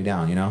already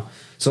down. You know.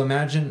 So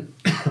imagine.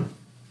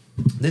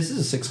 This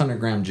is a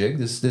 600-gram jig.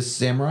 This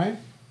samurai.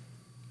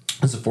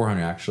 It's a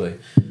 400 actually,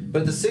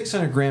 but the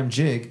 600-gram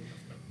jig,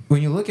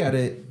 when you look at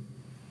it,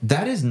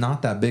 that is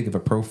not that big of a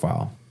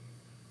profile.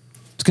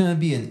 It's gonna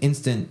be an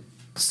instant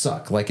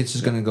suck. Like it's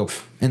just gonna go,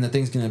 and the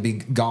thing's gonna be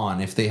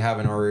gone if they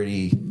haven't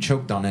already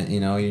choked on it.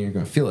 You know, you're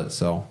gonna feel it.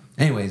 So,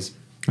 anyways,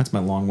 that's my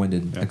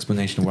long-winded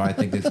explanation of why I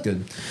think it's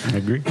good. I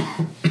agree.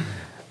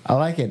 I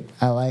like it.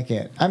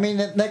 I mean,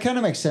 that kind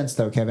of makes sense,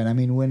 though, Kevin. I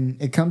mean, when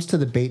it comes to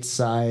the bait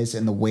size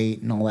and the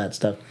weight and all that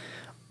stuff,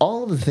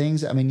 all of the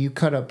things. I mean, you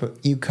cut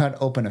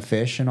open a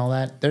fish and all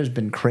that. There's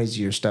been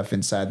crazier stuff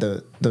inside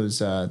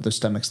those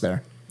stomachs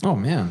there. Oh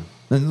man!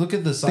 And look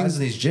at the size of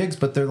these jigs,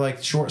 but they're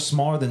like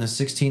smaller than a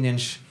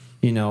 16-inch,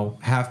 you know,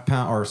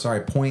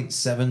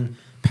 0.7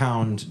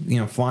 pound, you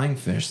know, flying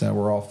fish that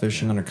we're all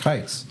fishing under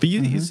kites. But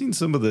you've seen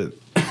some of the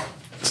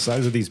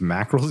size of these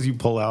mackerels you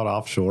pull out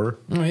offshore.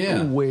 Oh yeah,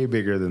 they're way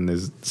bigger than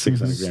this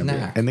 600 gram,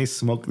 Snack. and they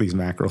smoke these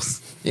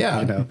mackerels.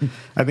 Yeah, you know,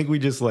 I think we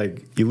just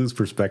you lose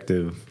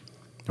perspective.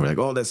 We're like,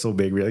 oh, that's so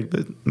big. We're like,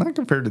 but not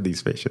compared to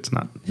these fish. It's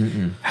not.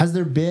 Mm-mm. Has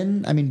there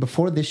been? I mean,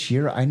 before this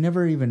year, I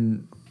never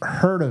even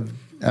heard of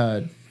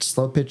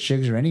slow pitch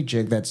jigs or any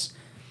jig that's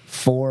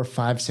 400,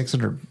 500,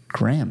 600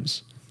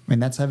 grams. I mean,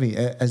 that's heavy.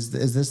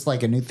 Is this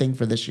like a new thing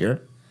for this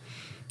year?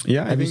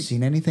 Yeah, Have you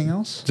seen anything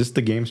else? Just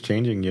the game's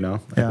changing. You know,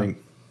 Yeah. I think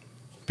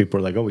people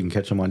are like, oh, we can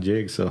catch them on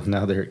jigs. So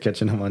now they're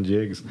catching them on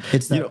jigs.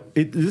 It's that, you know,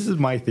 this is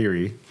my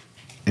theory,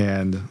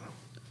 and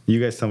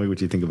you guys tell me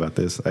what you think about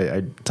this.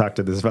 I talked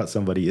to this about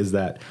somebody. Is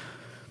that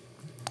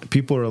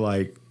people are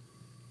like,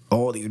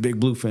 oh, these big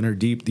bluefin are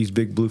deep. These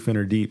big bluefin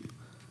are deep.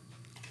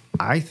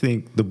 I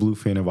think the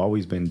bluefin have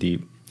always been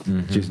deep.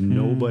 Mm-hmm. Just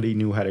nobody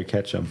knew how to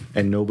catch them,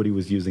 and nobody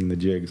was using the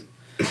jigs.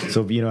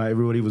 So, you know,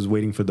 everybody was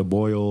waiting for the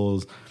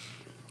boils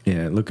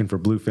and looking for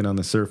bluefin on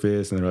the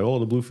surface, and they're like, oh,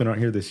 the bluefin aren't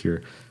here this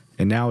year.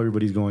 And now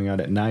everybody's going out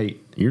at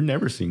night. You're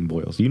never seeing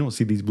boils. You don't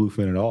see these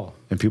bluefin at all.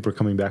 And people are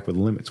coming back with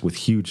limits, with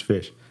huge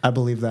fish. I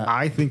believe that.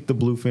 I think the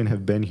bluefin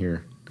have been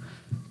here,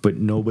 but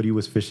nobody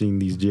was fishing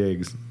these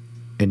jigs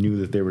and knew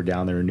that they were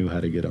down there and knew how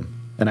to get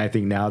them. And I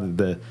think now that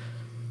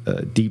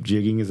the deep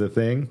jigging is a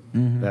thing,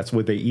 that's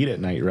what they eat at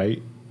night,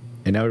 right?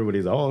 And now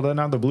everybody's, oh,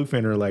 now the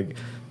bluefin are like,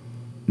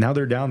 now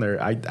they're down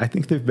there. I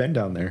think they've been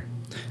down there.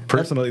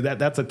 Personally,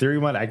 that's a theory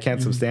of mine. I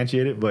can't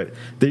substantiate it, but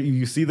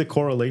you see the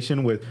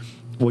correlation with,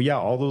 well, yeah,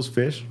 all those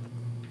fish,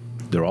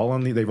 they've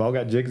all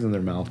got jigs in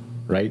their mouth,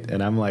 right?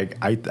 And I'm like,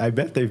 I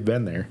bet they've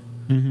been there,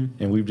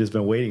 and we've just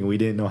been waiting. We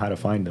didn't know how to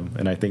find them,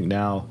 and I think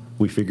now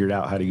we figured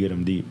out how to get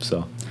them deep.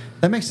 So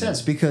that makes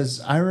sense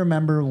because I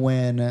remember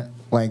when,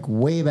 like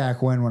way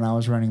back when I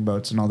was running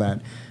boats and all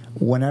that,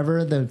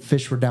 whenever the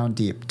fish were down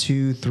deep,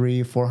 200,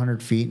 300,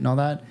 400 feet and all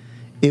that,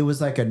 it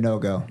was like a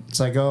no-go. It's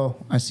like, oh,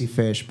 I see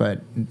fish,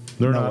 but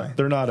they're no way.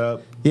 They're not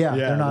up. Yeah,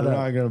 they're not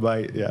going to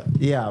bite. Yeah.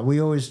 Yeah,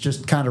 we always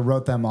just kind of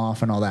wrote them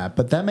off and all that.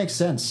 But that makes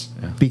sense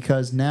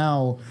because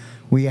now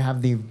we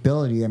have the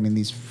ability, I mean,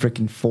 these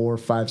freaking 400,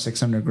 500,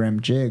 600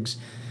 gram jigs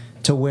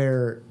to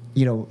where,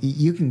 you know,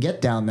 you can get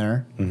down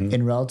there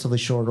in relatively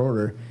short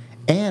order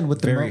and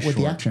with the with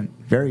the action.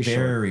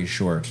 Very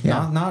short.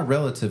 Yeah. Not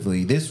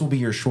relatively. This will be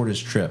your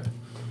shortest trip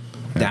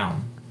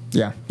down.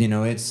 Yeah. You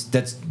know,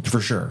 that's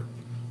for sure.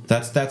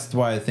 That's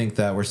why I think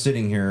that we're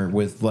sitting here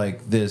with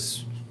like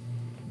this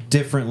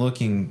different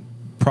looking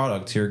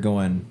product here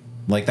going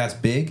like that's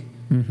big,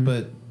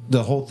 but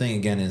the whole thing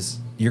again is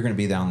you're going to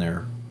be down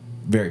there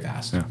very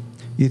fast. Yeah.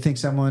 You think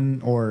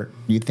someone or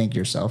you think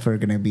yourself are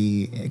going to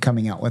be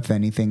coming out with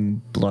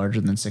anything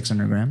larger than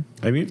 600 gram?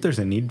 I mean, if there's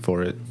a need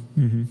for it,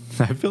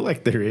 I feel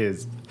like there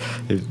is.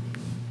 I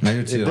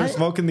do too. If they're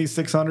smoking these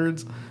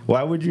 600s,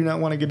 why would you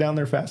not want to get down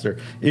there faster?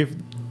 If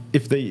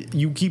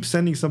you keep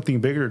sending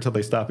something bigger until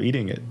they stop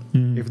eating it.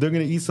 If they're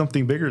going to eat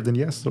something bigger, then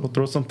yes, they'll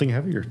throw something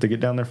heavier to get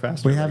down there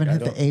faster. We haven't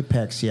hit the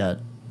apex yet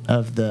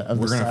of the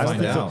We're going to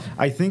find out.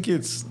 I think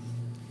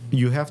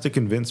you have to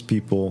convince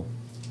people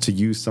to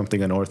use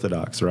something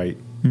unorthodox, right?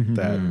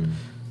 That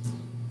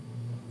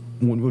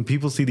when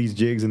people see these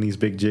jigs and these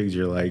big jigs,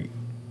 you're like,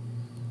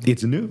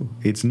 it's new,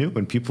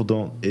 and people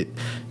don't.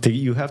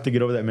 You have to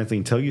get over that mentally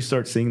until you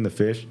start seeing the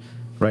fish,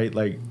 right?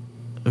 Like,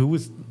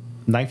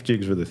 knife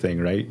jigs were the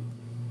thing, right?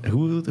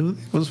 who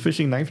was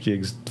fishing knife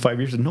jigs 5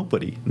 years ago?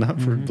 Nobody, not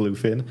for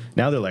bluefin.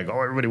 Now they're like,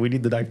 oh, everybody, we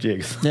need the knife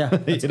jigs. Yeah,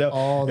 that's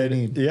all they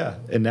need. Yeah,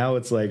 and now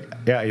it's like,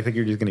 yeah, I think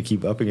you're just going to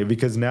keep upping it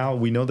because now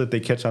we know that they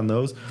catch on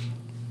those.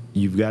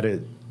 You've got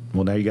to,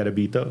 well, now you got to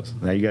beat those.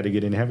 Now you got to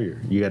get in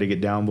heavier. You got to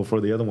get down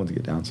before the other ones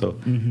get down. So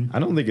I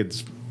don't think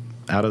it's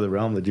out of the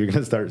realm that you're going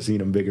to start seeing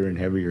them bigger and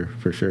heavier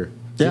for sure.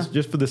 Yeah.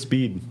 Just for the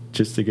speed,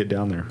 just to get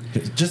down there.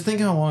 Just think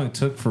how long it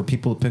took for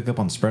people to pick up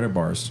on spreader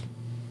bars.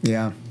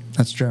 Yeah,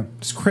 that's true.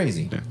 It's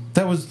crazy. Yeah.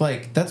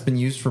 That's been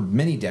used for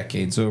many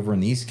decades over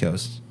on the East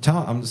Coast.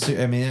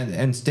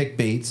 And stick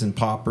baits and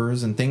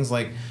poppers and things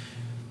like,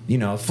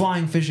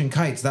 flying fish and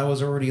kites. That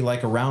was already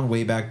like around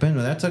way back then,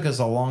 but that took us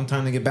a long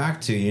time to get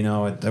back to.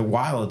 A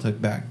while it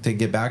took to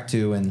get back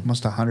to, and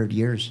Almost 100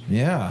 years.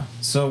 yeah.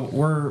 So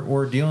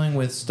we're dealing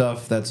with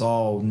stuff that's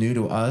all new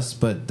to us,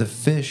 but the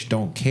fish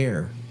don't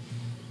care.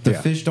 The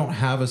fish don't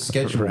have a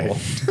schedule.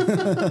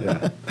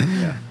 Right.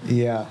 Yeah.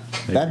 Yeah,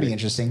 that'd be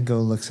interesting. Go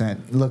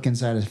look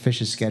inside a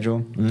fish's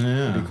schedule. Yeah.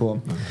 That'd be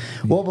cool.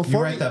 Well, You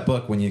before write that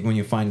book when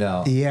you find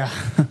out. Yeah.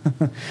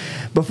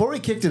 Before we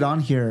kicked it on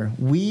here,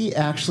 we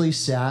actually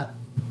sat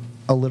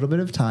a little bit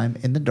of time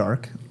in the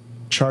dark,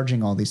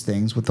 charging all these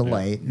things with the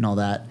light and all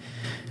that.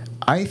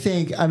 I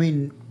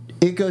mean,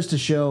 it goes to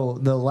show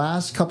the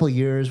last couple of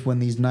years when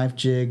these knife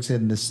jigs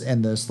and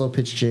the slow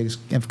pitch jigs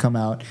have come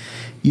out,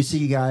 you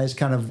see guys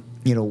kind of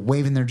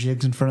waving their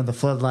jigs in front of the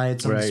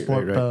floodlights on the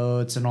sport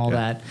boats and all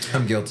that.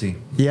 I'm guilty.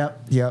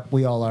 Yep,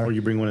 we all are. Or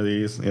you bring one of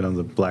these,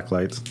 the black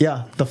lights.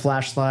 Yeah, the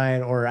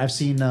flashlight. Or I've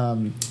seen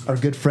our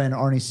good friend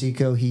Arnie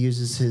Seco. He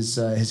uses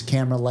his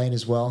camera light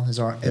as well, his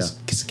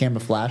camera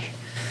flash.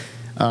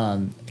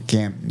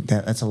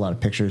 That's a lot of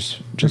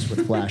pictures just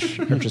with flash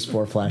or just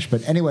for flash.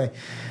 But anyway,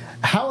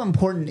 how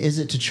important is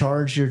it to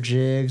charge your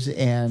jigs?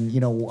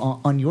 And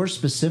on yours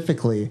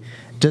specifically,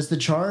 does the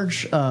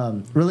charge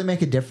really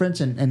make a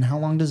difference? And how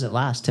long does it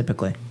last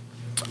typically?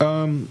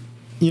 When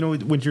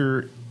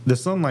the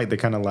sunlight that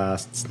kind of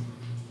lasts,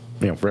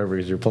 forever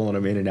as you're pulling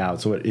them in and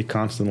out, so it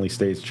constantly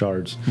stays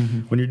charged.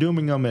 When you're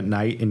doing them at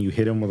night and you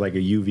hit them with like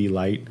a UV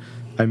light,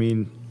 I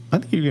think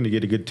you're going to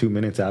get a good 2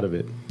 minutes out of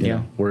it. You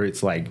know, where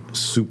it's like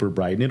super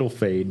bright and it'll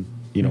fade,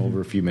 over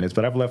a few minutes.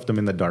 But I've left them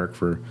in the dark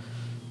for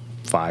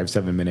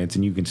 5-7 minutes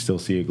and you can still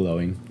see it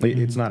glowing.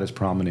 It's not as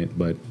prominent,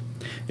 but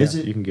you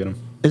can get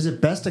them. Is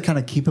it best to kind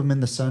of keep them in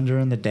the sun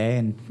during the day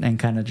and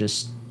kind of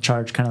just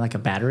charge kind of like a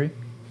battery?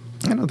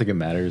 I don't think it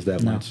matters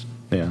that much.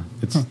 Yeah,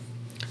 it's.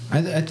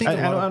 I think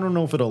I don't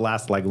know if it'll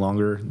last like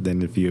longer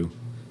than if you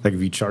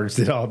charged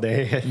it all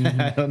day.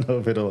 I don't know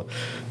if it'll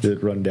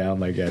run down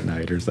like at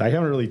night or so. I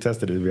haven't really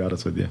tested it, to be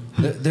honest with you.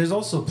 There's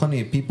also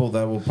plenty of people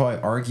that will probably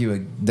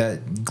argue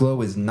that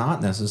glow is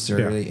not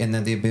necessarily, and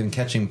that they've been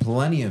catching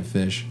plenty of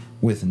fish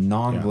with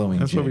non-glowing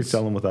That's jigs. what we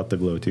sell them without the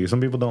glow too. Some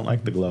people don't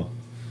like the glow.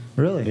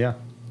 Really? Yeah.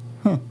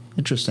 Huh.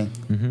 Interesting.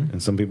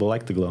 And some people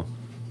like the glow.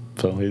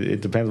 So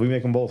it depends. We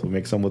make them both. We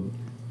make some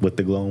with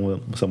the glow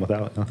and some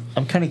without. Yeah.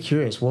 I'm kind of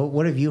curious.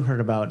 What have you heard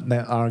about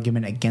the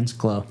argument against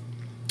glow?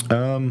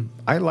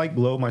 I like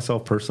glow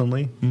myself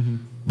personally,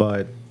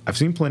 but I've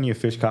seen plenty of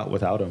fish caught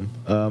without them.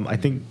 I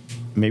think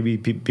maybe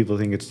people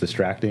think it's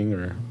distracting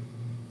or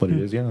what it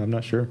is. Yeah, I'm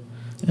not sure.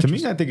 To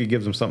me, I think it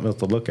gives them something else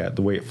to look at,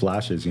 the way it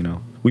flashes,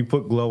 We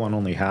put glow on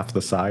only half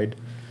the side,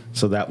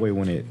 so that way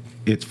when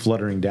it's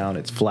fluttering down,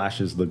 it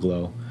flashes the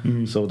glow.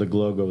 So the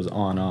glow goes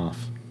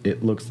on-off.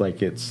 It looks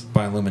like it's...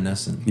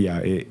 bioluminescent.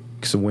 Yeah,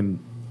 so when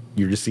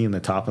you're just seeing the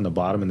top and the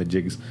bottom and the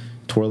jig's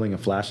twirling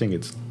and flashing,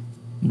 it's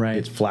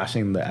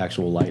flashing the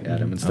actual light at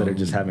them instead of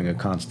just having a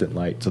constant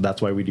light. So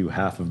that's why we do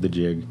half of the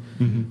jig,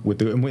 with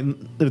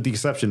the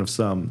exception of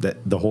some that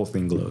the whole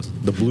thing glows.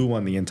 The blue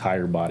on the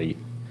entire body,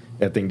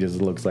 that thing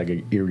just looks like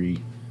an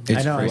eerie.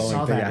 I know, I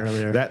saw that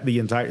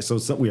earlier.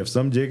 So we have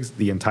some jigs,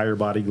 the entire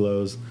body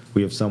glows.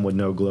 We have some with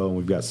no glow, and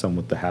we've got some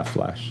with the half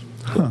flash.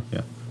 Huh.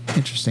 Yeah.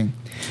 Interesting.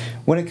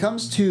 When it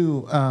comes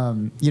to,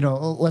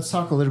 let's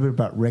talk a little bit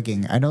about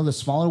rigging. I know the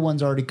smaller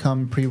ones already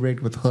come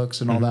pre-rigged with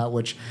hooks and all that,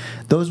 which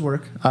those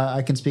work.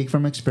 I can speak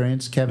from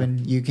experience.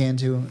 Kevin, you can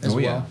too as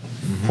well. Yeah.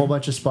 Whole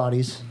bunch of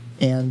spotties.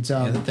 And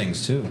other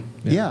things too.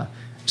 Yeah.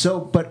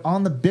 So, but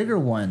on the bigger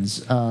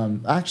ones,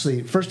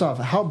 actually, first off,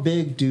 how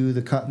big do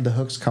the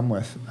hooks come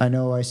with? I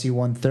know I see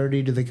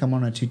 130. Do they come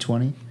on a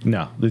 220?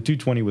 No, the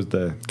 220 was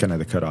the kind of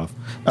the cutoff.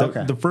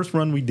 Okay. The first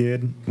run we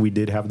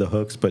did have the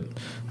hooks, but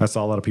I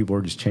saw a lot of people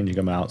were just changing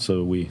them out,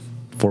 so we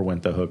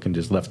forewent the hook and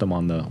just left them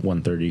on the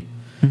 130.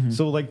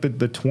 So like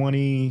the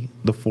 20,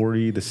 the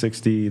 40, the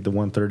 60, the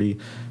 130,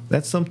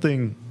 that's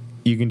something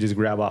you can just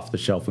grab off the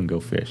shelf and go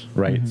fish,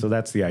 right? So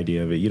that's the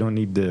idea of it. You don't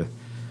need to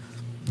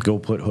go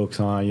put hooks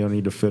on. You don't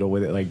need to fiddle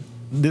with it. Like,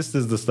 this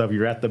is the stuff.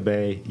 You're at the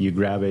bay, you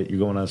grab it, you're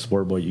going on a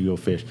sport boat, you go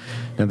fish.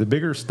 Now the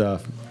bigger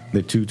stuff,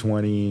 the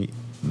 220,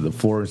 the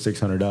 400 and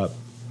 600 up,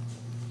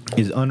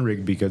 is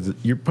unrigged because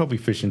you're probably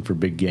fishing for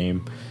big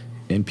game,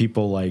 and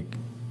people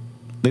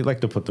they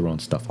like to put their own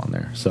stuff on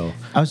there. So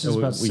I was just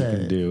about to say,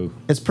 can do,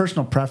 it's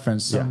personal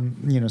preference.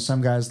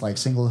 Some guys like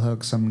single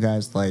hooks, some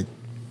guys like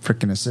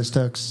freaking assist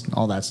hooks,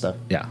 all that stuff.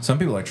 yeah. Some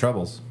people like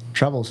trebles.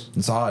 Trebles.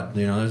 It's odd,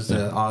 you know. There's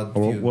an odd.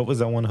 Or Few. what was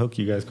that one hook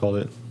you guys called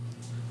it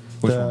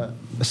Which The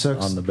one?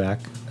 six. on the back?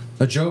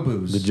 A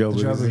Jobu's. The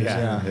Jobu's. Jobu's,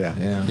 Yeah.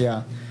 Yeah.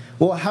 Yeah.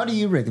 Well, how do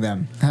you rig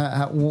them?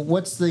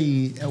 What's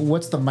the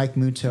Mike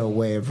Muto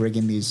way of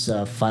rigging these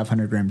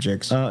 500 gram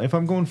jigs? If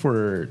I'm going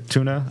for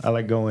tuna, I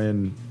like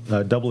going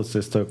double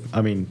assist hook.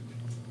 I mean,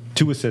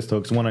 2 assist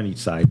hooks, 1 on each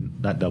side,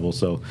 not double.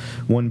 So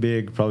 1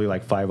 big, probably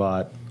like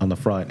 5/0 on the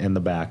front and the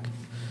back,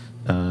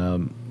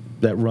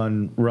 that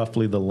run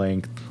roughly the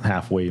length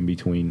halfway in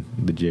between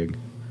the jig.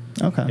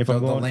 Okay. If So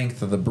I'm the going,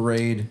 length of the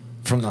braid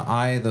from the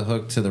eye of the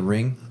hook to the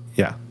ring.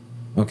 yeah,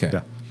 Okay.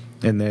 yeah,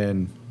 and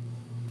then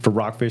for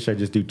rockfish, I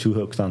just do 2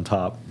 hooks on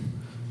top,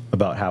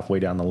 about halfway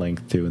down the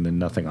length too, and then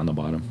nothing on the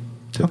bottom.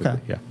 Typically. Okay.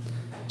 Yeah.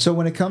 So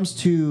when it comes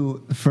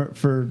to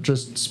for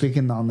just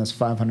speaking on this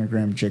 500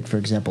 gram jig, for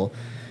example,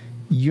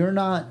 you're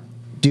not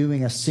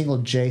doing a single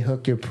J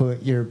hook. You're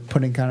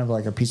putting kind of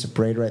like a piece of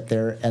braid right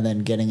there, and then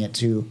getting it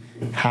to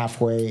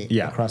halfway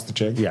across the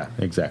jig. Yeah,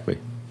 exactly.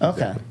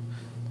 Okay.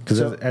 Because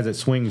So- as it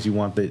swings, you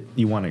want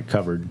it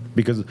covered.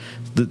 Because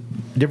the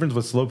difference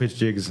with slow pitch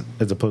jigs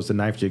as opposed to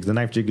knife jigs, the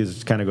knife jig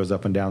kind of goes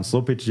up and down.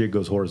 Slow pitch jig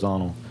goes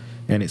horizontal,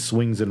 and it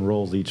swings and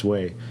rolls each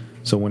way.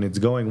 So when it's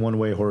going one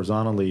way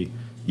horizontally,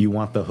 you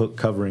want the hook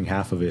covering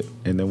half of it,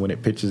 and then when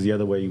it pitches the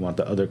other way, you want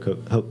the other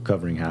hook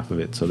covering half of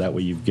it. So that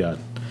way you've got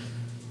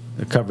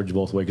a coverage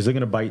both ways. Because they're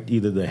going to bite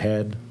either the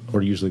head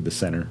or usually the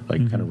center,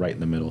 like kind of right in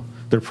the middle.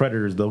 They're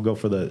predators. They'll go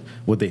for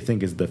what they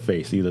think is the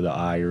face, either the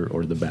eye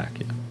or the back.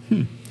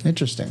 Yeah.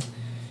 Interesting.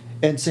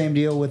 And same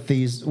deal with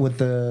this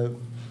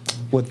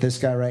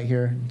guy right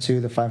here too,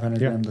 the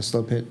 500 Yeah. gram, the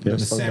slow pit, Yeah. The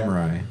slow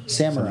samurai. down.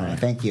 Samurai.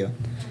 Thank you.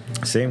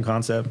 Same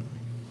concept,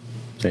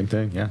 same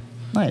thing. Yeah.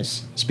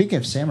 Nice. Speaking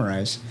of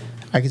samurais,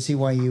 I can see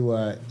why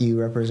you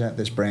represent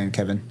this brand,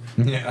 Kevin.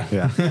 Yeah.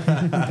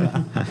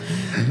 Yeah.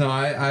 No,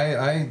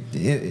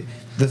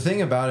 the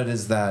thing about it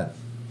is that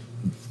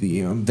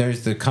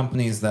there's the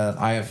companies that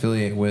I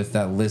affiliate with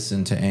that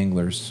listen to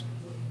anglers.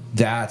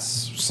 That's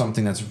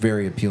something that's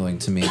very appealing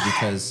to me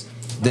because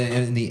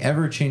in the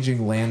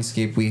ever-changing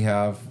landscape we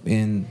have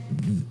in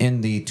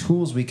the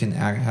tools we can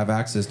have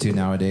access to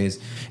nowadays,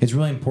 it's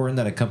really important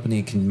that a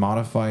company can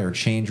modify or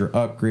change or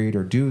upgrade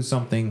or do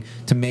something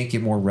to make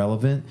it more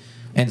relevant.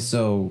 And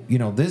so,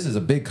 this is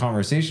a big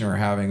conversation we're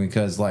having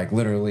because, like,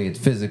 literally, it's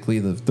physically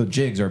the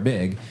jigs are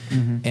big,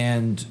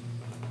 and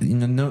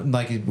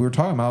like we're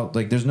talking about,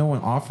 like, there's no one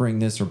offering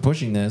this or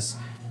pushing this,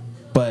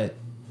 but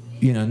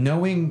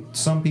knowing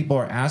some people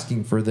are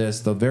asking for this,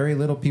 the very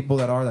little people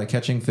that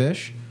catching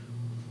fish,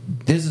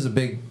 this is a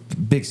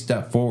big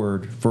step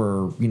forward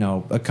for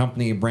a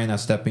company, a brand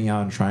that's stepping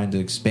out and trying to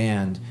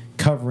expand,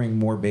 covering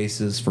more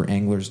bases for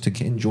anglers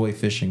to enjoy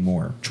fishing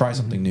more, try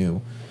something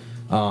new.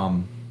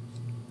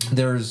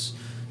 There's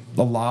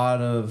a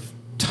lot of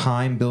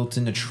time built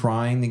into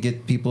trying to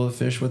get people to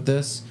fish with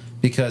this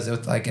because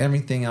it's like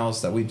everything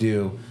else that we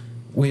do,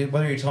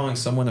 whether you're telling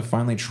someone to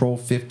finally troll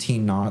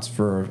 15 knots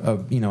for a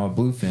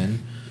bluefin,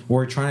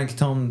 or trying to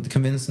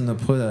convince them to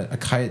put a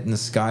kite in the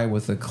sky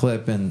with a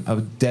clip and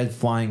a dead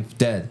flying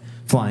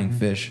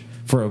fish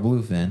for a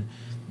bluefin,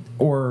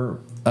 or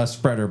a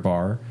spreader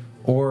bar,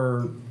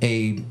 or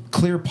a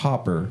clear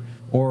popper,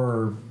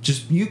 or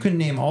just you can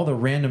name all the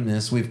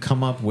randomness we've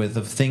come up with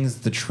of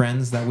things, the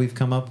trends that we've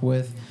come up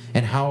with,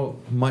 and how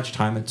much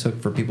time it took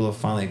for people to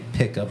finally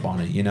pick up on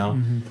it.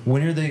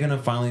 When are they going to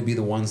finally be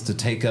the ones to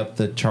take up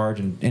the charge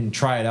and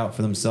try it out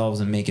for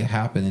themselves and make it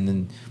happen, and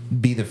then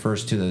be the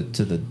first to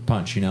the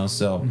punch?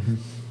 So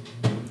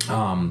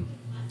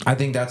I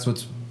think that's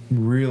what's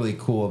really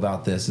cool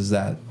about this is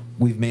that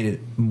we've made it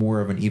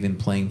more of an even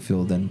playing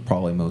field than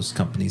probably most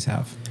companies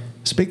have.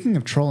 Speaking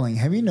of trolling,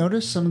 have you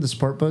noticed some of the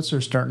sport boats are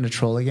starting to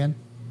troll again?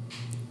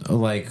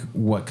 Like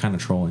what kind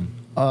of trolling?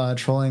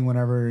 Trolling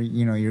whenever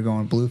you're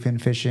going bluefin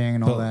fishing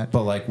and all that.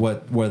 But like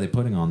what are they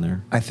putting on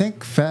there? I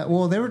think they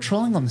were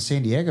trolling on the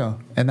San Diego,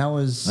 and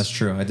That's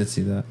true. I did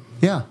see that.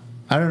 Yeah.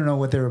 I don't know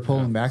what they were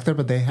pulling back there,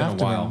 but they have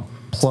been a while.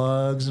 been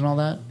plugs and all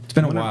that. It's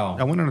been a while.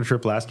 I went on a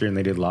trip last year and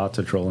they did lots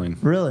of trolling.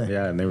 Really?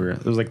 Yeah, and it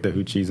was like the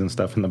hoochies and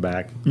stuff in the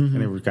back, and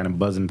they were kind of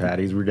buzzing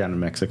patties. We were down in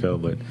Mexico,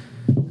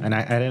 and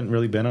I hadn't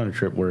really been on a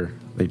trip where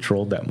they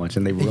trolled that much,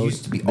 and they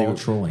used to be all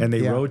trolling. and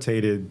they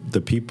rotated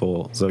the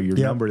people. So your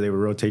number, they would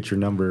rotate your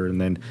number, and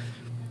then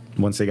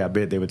once they got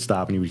bit, they would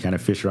stop and you would kind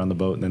of fish around the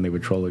boat, and then they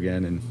would troll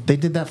again. And They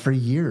did that for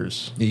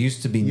years. It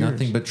used to be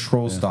nothing but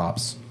troll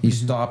stops. You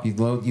stop, you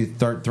load, you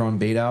start throwing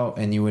bait out,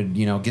 and you would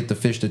get the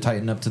fish to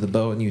tighten up to the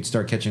boat, and you'd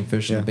start catching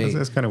fish in the bait.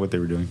 that's kind of what they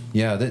were doing.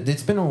 Yeah,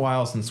 it's been a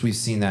while since we've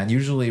seen that.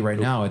 Usually, right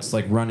now, it's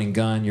like run and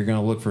gun. You're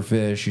gonna look for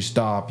fish. You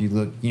stop. You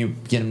look. You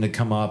get them to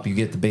come up. You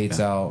get the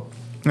baits out.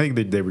 I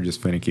think they were just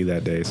finicky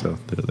that day, so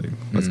they're like,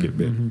 let's get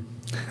bit.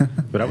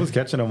 But I was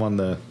catching them on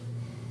the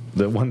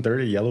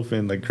 130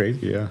 yellowfin like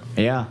crazy.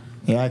 Yeah.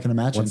 Yeah, I can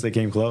imagine. Once they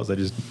came close, I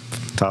just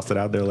tossed it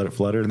out there, let it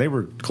flutter, and they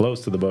were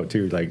close to the boat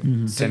too, like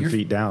 10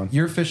 feet down.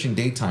 You're fishing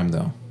daytime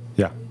though.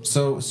 Yeah,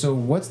 So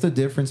what's the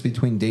difference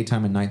between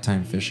daytime and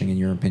nighttime fishing in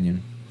your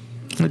opinion?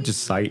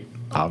 just sight.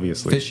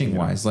 obviously. Fishing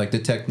wise, like the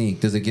technique,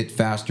 does it get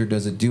faster?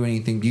 Does it do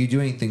anything? Do you do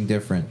anything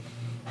different?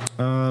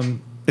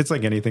 It's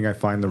like anything. I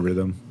find the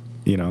rhythm,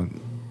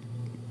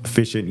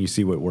 fish it and you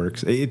see what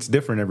works. It's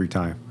different every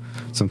time.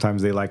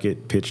 Sometimes they like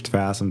it pitched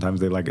fast. Sometimes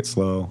they like it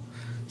slow.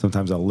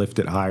 Sometimes I'll lift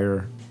it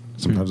higher.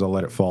 Sometimes I'll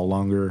let it fall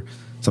longer.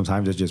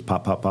 Sometimes it's just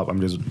pop, pop, pop. I'm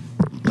just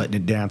letting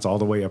it dance all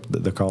the way up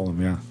the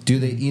column. Yeah. Do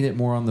they eat it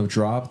more on the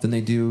drop than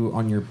they do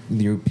on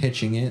you're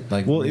pitching it?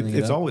 Like, well,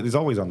 it's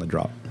always on the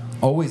drop.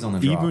 Always on the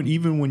drop.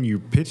 Even when you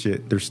pitch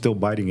it, they're still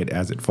biting it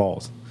as it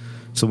falls.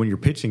 So when you're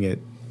pitching it,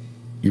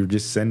 you're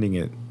just sending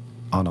it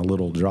on a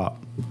little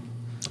drop,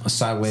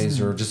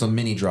 sideways or just a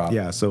mini drop.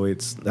 Yeah. So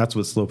that's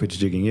what slow pitch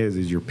jigging is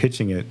you're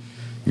pitching it,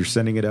 you're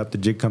sending it up, the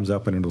jig comes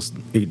up and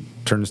it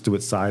turns to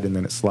its side and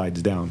then it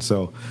slides down.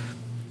 So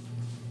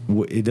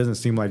it doesn't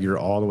seem like you're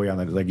all the way on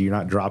the, like you're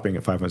not dropping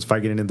at 5 minutes. If I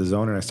get into the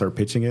zone and I start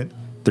pitching it,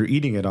 they're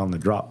eating it on the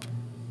drop,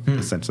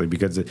 essentially,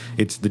 because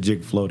it's the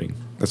jig floating.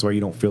 That's why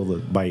you don't feel the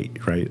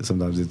bite, right?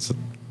 Sometimes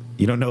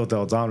you don't know what the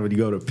hell it's on when you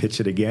go to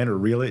pitch it again or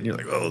reel it, and you're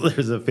like, oh,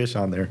 there's a fish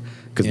on there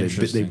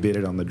because they bit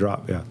it on the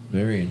drop. Yeah,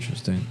 very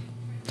interesting.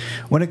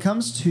 When it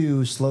comes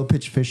to slow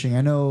pitch fishing,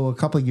 I know a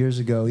couple of years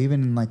ago,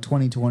 even in like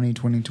 2020,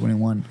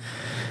 2021,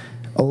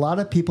 a lot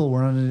of people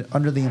were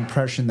under the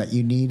impression that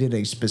you needed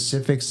a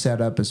specific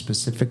setup, a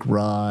specific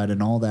rod,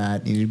 and all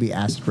that. You need to be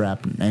acid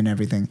wrapped and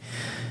everything.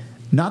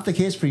 Not the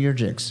case for your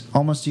jigs.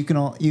 Almost you can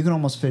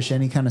almost fish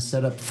any kind of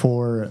setup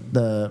for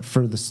the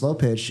slow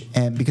pitch,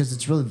 and because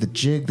it's really the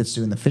jig that's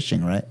doing the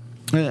fishing, right?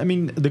 I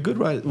mean, the good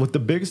rod with the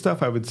big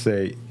stuff, I would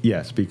say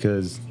yes,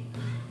 because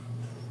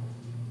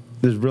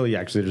there's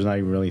not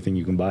even really anything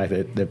you can buy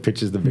that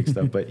pitches the big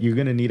stuff. But you're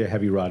going to need a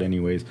heavy rod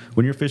anyways.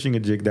 When you're fishing a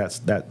jig that's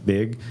that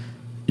big,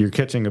 you're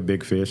catching a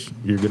big fish.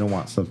 You're going to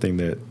want something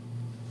that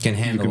can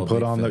handle. You can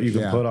put on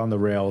put on the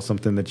rail,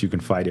 something that you can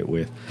fight it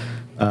with.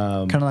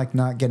 Kind of like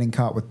not getting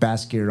caught with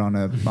bass gear on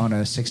a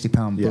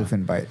 60-pound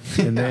bluefin bite.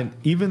 And then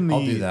even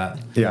I'll do that.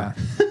 Yeah.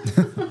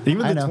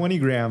 Even the 20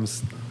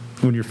 grams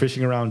when you're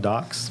fishing around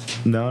docks,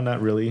 no,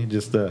 not really.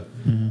 Just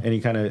any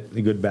kind of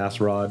good bass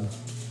rod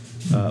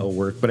will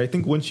work. But I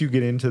think once you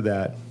get into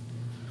that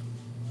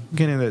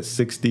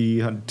 60,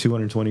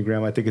 220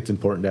 gram, I think it's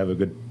important to have a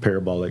good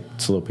parabolic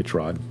slow pitch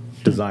rod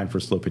designed for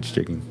slow pitch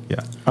jigging.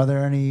 Yeah. Are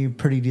there any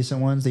pretty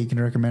decent ones that you can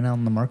recommend out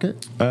on the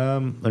market?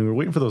 We're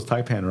waiting for those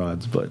Taipan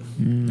rods, but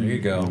there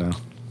you go.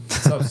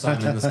 So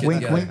Simon, let's get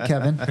wink, together. wink,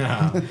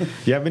 Kevin.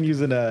 Yeah, I've been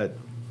using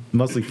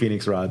mostly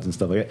Phoenix rods and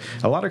stuff like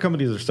that. A lot of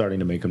companies are starting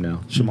to make them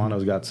now.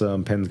 Shimano's got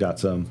some, Penn's got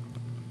some.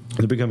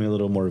 They're becoming a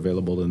little more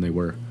available than they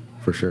were,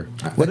 for sure.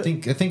 I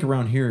think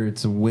around here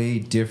it's a way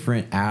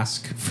different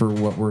ask for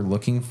what we're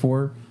looking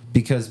for,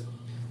 because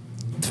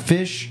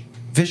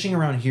fishing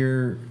around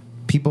here,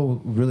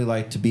 people really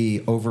like to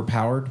be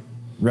overpowered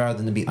rather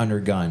than to be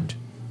undergunned.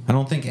 I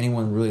don't think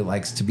anyone really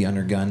likes to be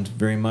undergunned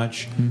very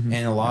much, and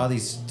a lot of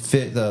these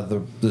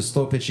the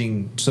slow pitch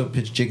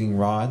jigging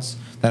rods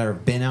that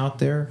have been out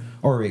there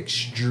are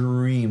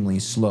extremely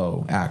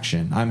slow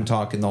action. I'm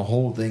talking the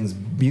whole thing's.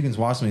 You can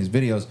watch some of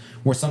these videos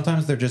where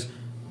sometimes they're just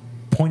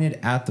pointed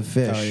at the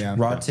fish,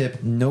 rod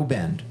tip, no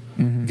bend,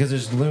 because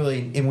there's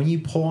literally, and when you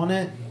pull on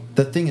it,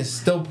 the thing is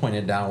still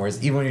pointed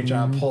downwards, even when you're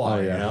trying to pull on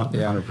it. You know?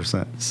 Yeah,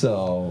 100%.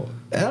 So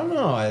I don't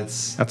know.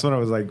 That's when I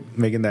was like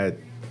making that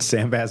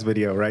sand bass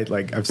video, right?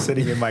 Like I'm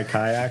sitting in my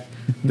kayak,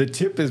 the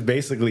tip is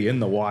basically in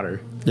the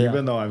water,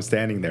 even though I'm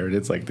standing there.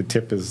 It's like the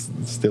tip is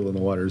still in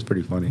the water. It's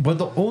pretty funny. But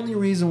the only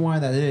reason why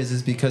that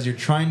is because you're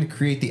trying to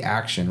create the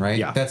action, right?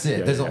 Yeah, that's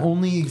it. Yeah, the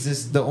only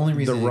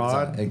reason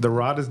the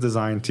rod is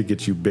designed to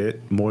get you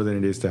bit more than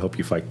it is to help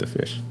you fight the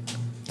fish,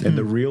 and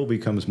the reel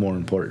becomes more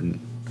important.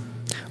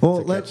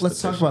 Well,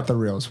 let's talk about the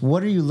reels.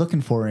 What are you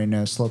looking for in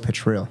a slow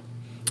pitch reel?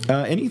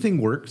 Anything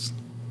works.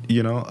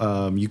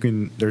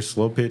 There's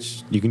slow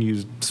pitch. You can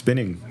use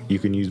spinning. You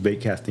can use bait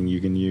casting. You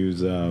can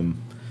use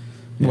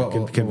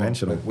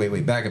conventional.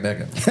 Wait, back up.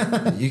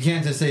 You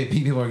can't just say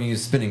people are going to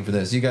use spinning for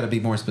this. You got to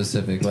be more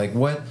specific. Like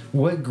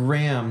what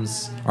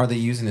grams are they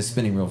using the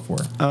spinning reel for?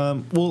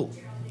 Well,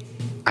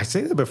 I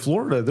say that, but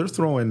Florida, they're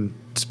throwing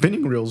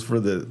spinning reels for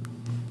the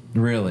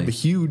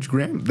huge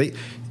gram.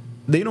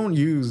 They don't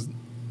use.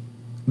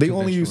 They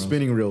only use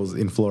spinning reels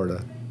in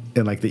Florida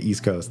and like the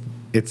East Coast.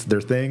 It's their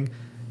thing.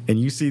 And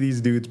you see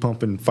these dudes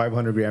pumping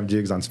 500-gram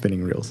jigs on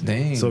spinning reels.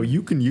 Dang. So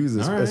you can use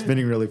a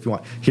spinning reel if you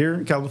want. Here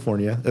in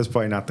California, that's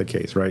probably not the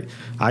case, right?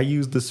 I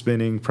use the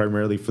spinning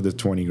primarily for the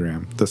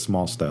 20-gram, the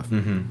small stuff,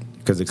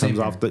 because it comes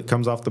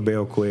off the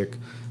bail quick.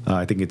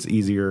 I think it's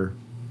easier.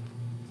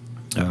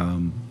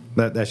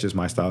 That's just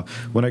my style.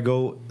 When I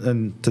go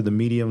into the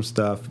medium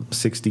stuff,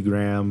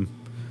 60-gram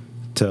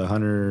to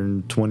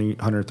 120,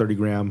 130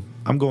 gram,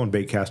 I'm going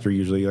bait caster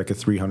usually, like a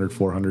 300,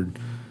 400.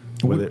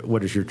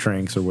 What is your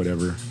tranks or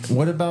whatever?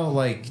 What about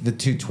like the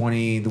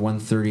 220, the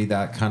 130,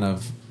 that kind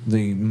of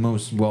the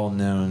most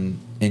well-known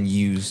and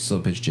used slow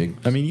pitch jig?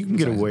 I mean, you can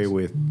get away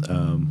with.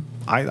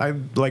 I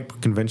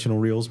like conventional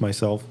reels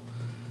myself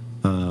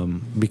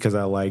because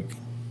I like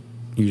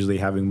usually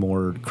having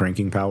more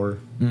cranking power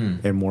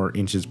and more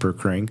inches per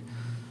crank.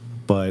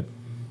 But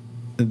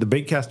the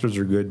bait casters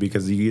are good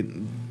because you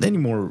get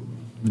anymore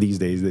these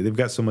days. They've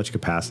got so much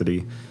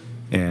capacity,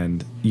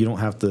 and you don't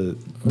have to.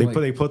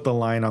 They put the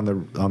line on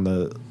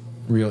the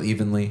real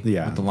evenly.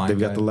 Yeah, with the line they've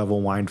got guide. the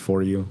level wind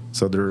for you,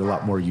 so they're a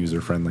lot more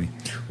user friendly.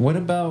 What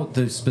about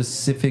the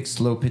specific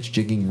slow pitch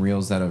jigging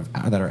reels that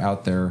are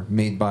out there,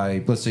 made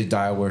by, let's say,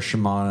 Daiwa,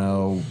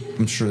 Shimano?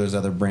 I'm sure there's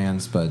other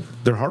brands, but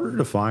They're harder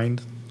to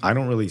find. I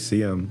don't really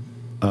see them,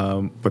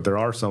 but there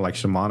are some like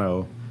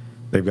Shimano.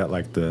 They've got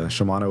like the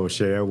Shimano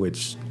Oshea,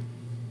 which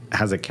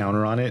has a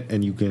counter on it,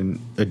 and you can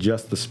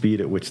adjust the speed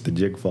at which the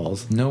jig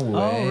falls. no way.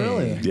 Oh,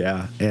 really?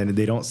 Yeah, and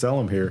they don't sell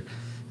them here,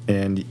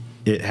 and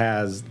it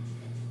has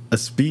a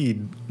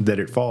speed that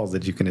it falls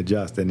that you can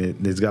adjust, and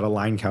it's got a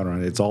line counter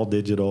on it. It's all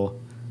digital.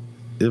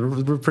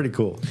 We're pretty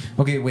cool.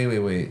 Okay,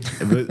 wait.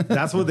 But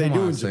that's what they Come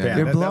do on, in Sam. Japan.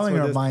 You're That's blowing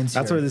where our this- minds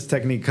That's here. where this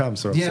technique comes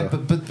from. Yeah, so.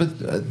 but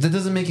that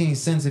doesn't make any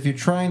sense. If you're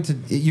trying to,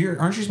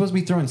 aren't you supposed to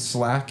be throwing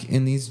slack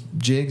in these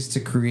jigs to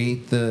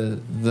create the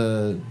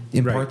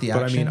impart right. the But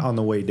I action? mean, on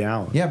the way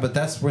down. Yeah, but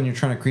that's when you're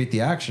trying to create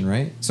the action,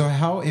 right? So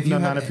how if you No,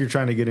 have, not if you're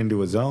trying to get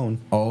into a zone.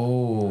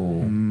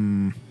 oh,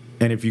 And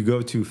if you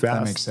go too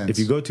fast, makes sense. if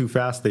you go too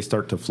fast, they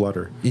start to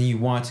flutter. and you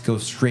want to go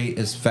straight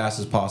as fast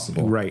as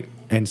possible, Right.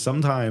 And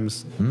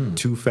sometimes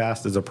too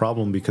fast is a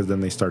problem because then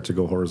they start to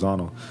go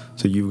horizontal.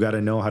 So you've got to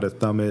know how to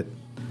thumb it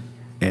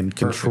and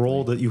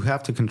control that. You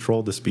have to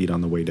control the speed on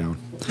the way down.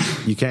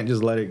 You can't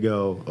just let it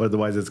go,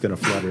 otherwise it's going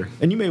to flutter.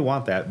 And you may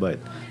want that, but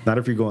not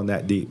if you're going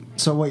that deep.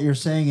 So what you're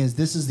saying is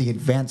this is the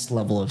advanced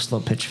level of slow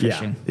pitch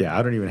fishing. Yeah,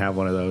 I don't even have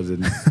one of those.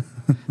 And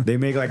they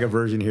make like a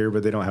version here,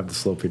 but they don't have the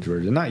slow pitch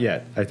version. Not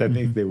yet. I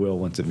think they will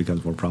once it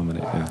becomes more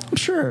prominent. Yeah.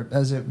 Sure,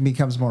 as it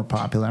becomes more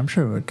popular, I'm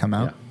sure it would come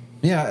out.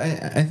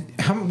 Yeah,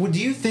 do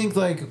you think,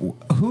 like,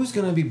 who's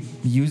going to be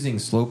using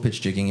slow pitch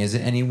jigging? Is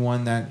it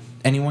anyone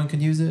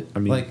could use it? I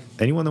mean, like,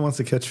 anyone that wants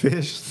to catch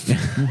fish.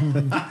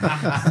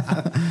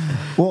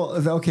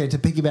 Well, okay, to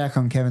piggyback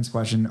on Kevin's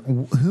question,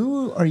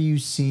 who are you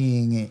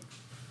seeing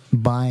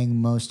buying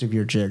most of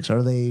your jigs?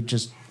 Are they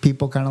just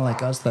people kind of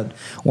like us that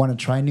want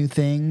to try new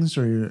things,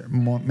 or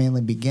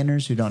mainly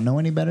beginners who don't know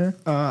any better?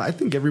 I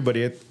think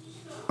everybody.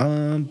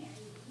 are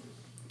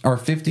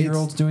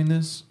 50-year-olds doing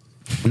this?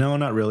 No,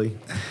 not really.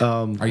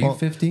 Are you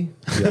 50?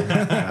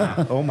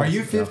 Oh my! Are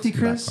you 50,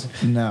 Chris?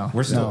 No,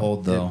 We're still no.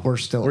 old, though. We're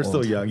still We're old.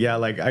 still young. Yeah,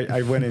 like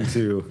I went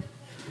into.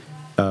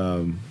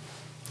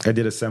 I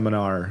did a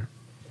seminar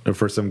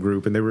for some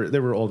group, and they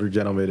were older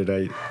gentlemen,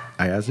 and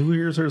I asked, who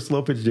here's her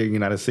slow pitch jigging, and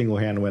not a single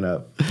hand went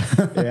up.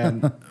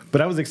 But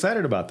I was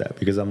excited about that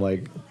because I'm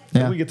like,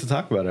 Yeah. we get to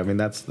talk about it. I mean,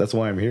 that's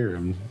why I'm here.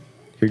 I'm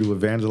here to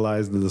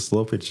evangelize the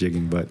slow pitch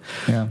jigging. But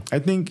Yeah. I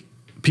think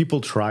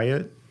people try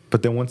it,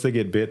 but then once they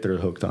get bit, they're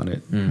hooked on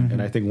it. Mm-hmm.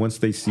 And I think once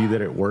they see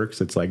that it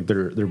works, it's like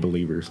they're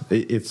believers.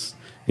 It's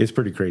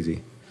pretty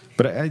crazy.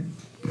 But I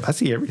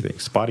see everything,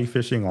 spotty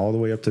fishing all the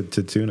way up to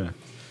tuna.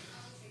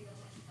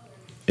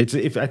 I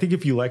think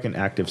if you like an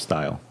active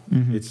style,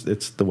 Mm-hmm.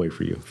 it's the way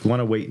for you. If you want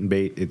to wait and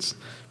bait, it's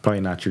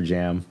probably not your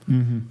jam.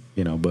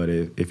 Mm-hmm. But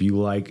if you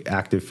like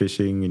active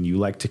fishing and you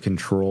like to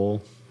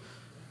control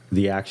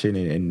the action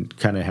and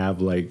kind of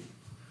have like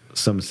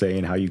some say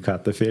in how you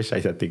caught the fish,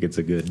 I think it's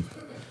a good.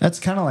 That's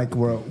kind of like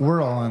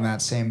we're all in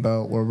that same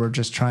boat where we're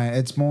just trying.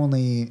 It's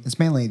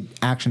mainly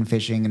action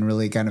fishing and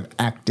really kind of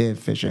active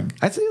fishing.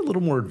 I'd say a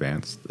little more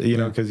advanced,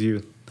 because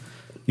you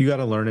got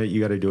to learn it,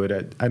 you got to do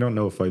it. I don't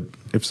know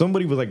if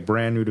somebody was like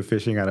brand new to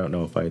fishing, I don't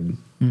know if I'd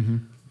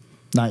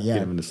Not get yet.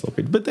 them into slow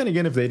pitch. But then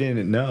again, if they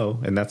didn't know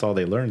and that's all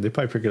they learned, they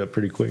probably pick it up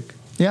pretty quick.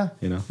 Yeah.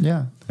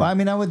 Yeah. Well, I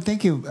mean, I would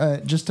think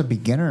just a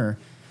beginner,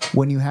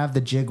 when you have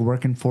the jig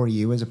working for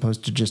you as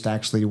opposed to just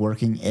actually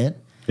working it.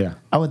 Yeah.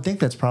 I would think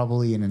that's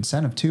probably an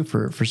incentive too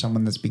for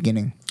someone that's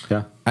beginning.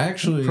 Yeah. I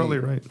actually Probably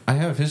right. I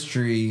have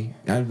history.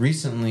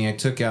 Recently, I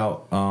took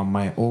out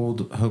my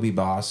old Hobie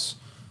boss,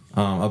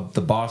 of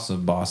the boss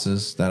of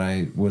bosses that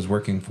I was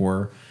working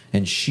for,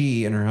 and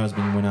she and her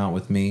husband went out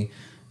with me.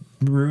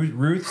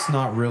 Ruth's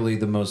not really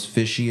the most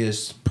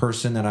fishiest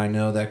person that I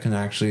know that can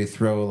actually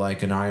throw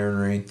like an iron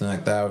or anything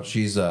like that.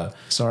 She's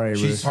Sorry,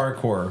 she's Ruth.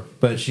 hardcore,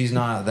 but she's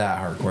not that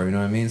hardcore. You know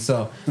what I mean?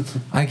 So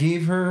I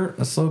gave her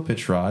a slow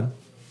pitch rod.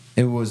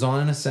 It was on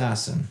an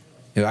Assassin.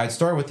 I'd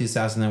start with the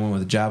Assassin, then went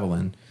with the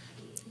Javelin,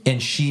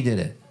 and she did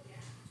it.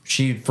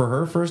 She, for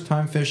her first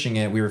time fishing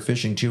it, we were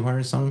fishing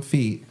 200-some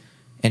feet,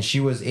 and she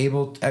was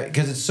able,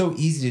 because it's so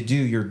easy to do.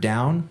 You're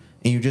down,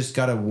 and you just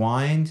got to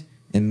wind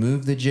and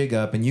move the jig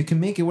up, and you can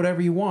make it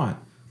whatever you want.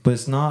 But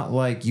it's not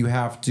like you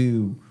have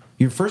to.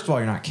 First of all,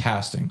 you're not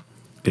casting,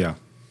 Yeah.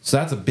 so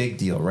that's a big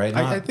deal, right?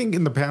 I think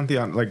in the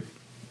pantheon, like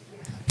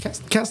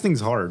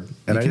casting's hard,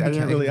 and I It can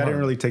be didn't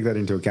really take that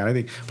into account. I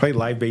think probably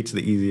live bait's the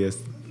easiest,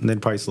 and then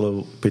probably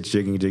slow pitch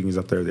jigging's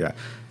up there. Yeah,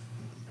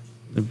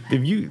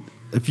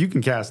 if you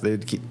can cast,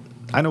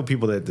 I know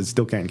people that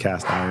still can't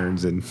cast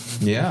irons and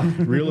yeah,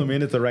 reel them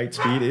in at the right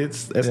speed.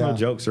 That's no Yeah.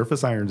 joke.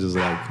 Surface irons is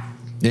like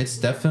it's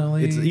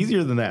definitely it's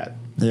easier than that.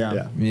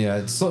 Yeah.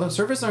 Yeah,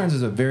 surface irons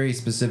is a very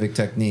specific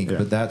technique, Yeah.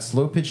 but that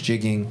slow pitch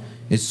jigging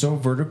is so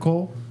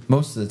vertical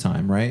most of the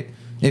time, right?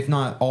 If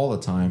not all the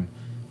time,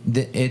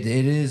 it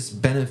is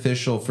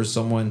beneficial for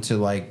someone to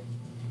like.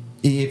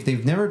 If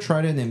they've never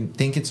tried it and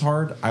think it's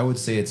hard, I would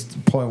say it's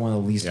probably one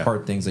of the least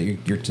hard things that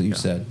you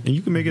said. And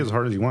you can make it as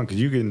hard as you want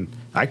because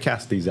I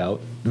cast these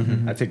out.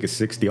 I take a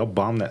 60. I'll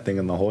bomb that thing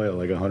in the Hoyle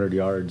like 100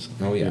 yards.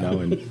 Oh, yeah. You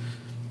know,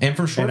 and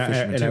for short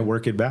fishing, and I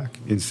work it back.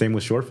 And same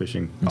with short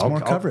fishing. It's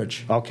more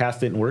coverage. I'll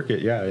cast it and work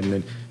it, yeah. And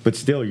then, but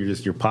still,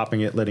 you're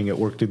popping it, letting it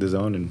work through the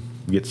zone, and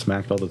you get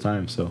smacked all the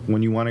time. So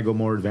when you want to go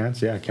more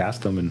advanced,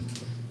 cast them and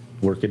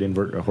work it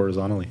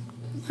horizontally.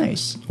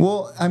 Nice.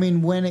 Well, I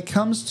mean, when it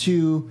comes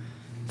to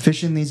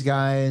fishing these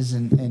guys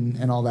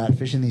and all that,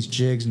 fishing these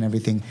jigs and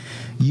everything,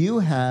 you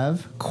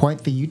have quite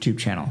the YouTube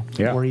channel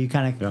where you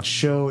kind of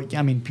show,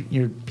 I mean,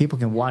 people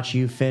can watch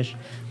you fish,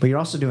 but you're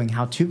also doing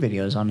how-to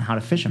videos on how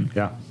to fish them.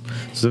 Yeah.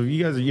 So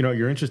you guys,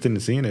 you're interested in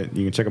seeing it,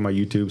 you can check out my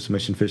YouTube,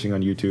 Submission Fishing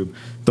on YouTube.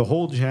 The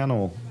whole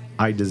channel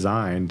I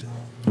designed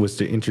was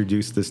to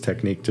introduce this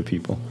technique to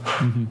people.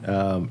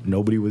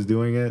 Nobody was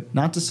doing it.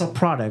 Not to sell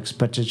products,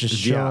 but to just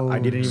show. I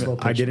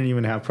didn't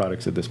even have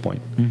products at this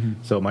point.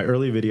 So my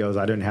early videos,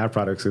 I didn't have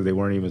products because they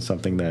weren't even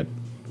something that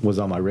was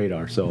on my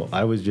radar. So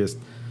I was just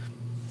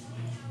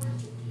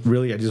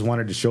I just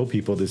wanted to show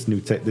people this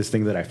this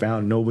thing that I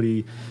found.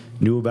 Nobody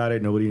knew about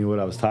it. Nobody knew what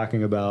I was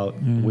talking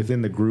about.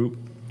 Within the group,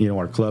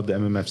 our club, the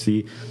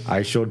MMFC,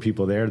 I showed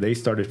people there. They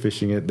started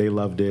fishing it. They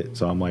loved it.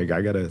 So I'm like,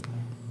 I gotta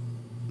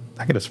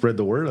spread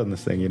the word on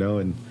this thing,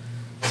 and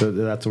so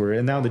that's where.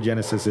 And now the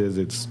genesis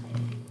is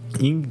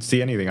you can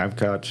see anything. I've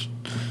caught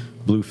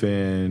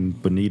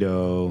bluefin,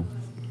 bonito,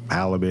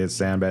 halibut,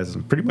 sand bass,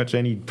 pretty much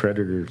any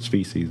predator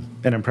species.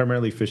 And I'm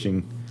primarily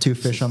fishing two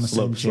fish on the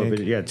same jig.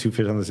 Yeah, two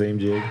fish on the same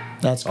jig.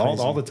 That's crazy.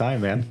 All the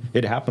time, man.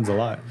 It happens a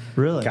lot.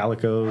 Really?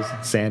 Calicos,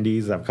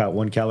 sandies. I've caught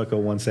one calico,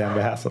 one sand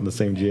bass on the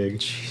same jig.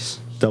 Jeez.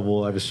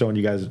 Double. I was showing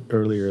you guys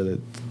earlier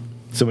that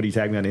somebody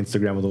tagged me on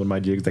Instagram with one of my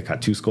jigs that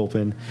caught two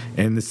sculpin,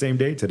 and the same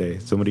day today,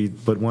 somebody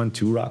put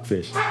two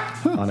rockfish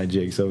on a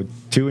jig. So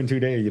 2 in 2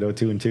 days,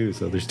 2 and 2.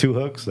 So there's 2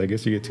 hooks. I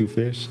guess you get 2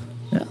 fish.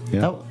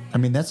 Yeah. Oh, I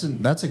mean, that's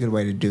a good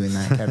way to doing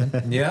that,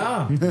 Kevin.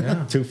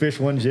 Yeah. 2 fish,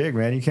 1 jig,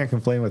 man. You can't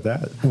complain with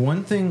that.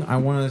 One thing I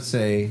want to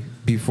say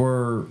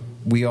before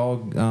we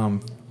all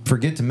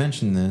forget to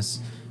mention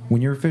this: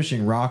 when you're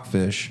fishing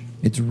rockfish,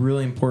 it's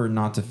really important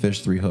not to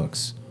fish 3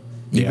 hooks.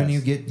 Even you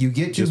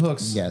get 2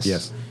 hooks.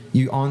 Yes.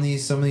 You on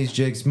some of these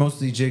jigs, most of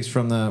these jigs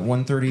from the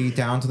 130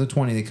 down to the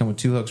 20, they come with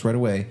 2 hooks right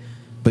away.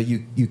 But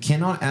you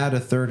cannot add a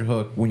 3rd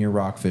hook when you're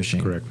rock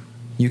fishing. Correct.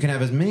 You can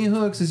have as many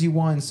hooks as you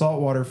want in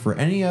saltwater for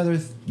any other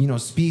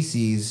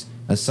species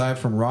aside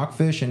from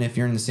rockfish, and if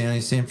you're in the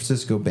San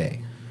Francisco Bay,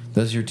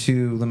 those are your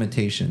 2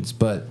 limitations.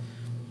 But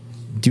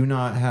do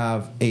not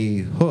have a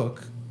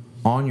hook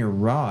on your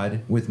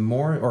rod with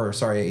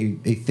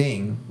a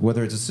thing,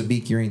 whether it's a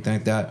sabiki or anything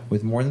like that,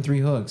 with more than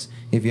 3 hooks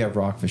if you have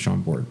rockfish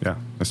on board. Yeah,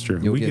 that's true.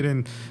 We get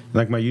in,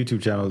 like my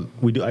YouTube channel,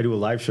 I do a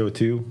live show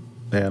too,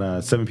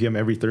 and 7 p.m.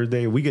 every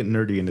Thursday. We get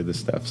nerdy into this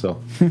stuff,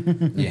 so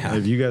yeah.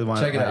 If you guys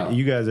want, check it out.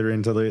 You guys are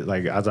into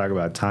I talk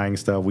about tying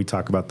stuff. We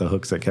talk about the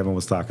hooks that Kevin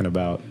was talking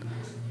about.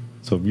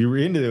 So if you're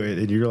into it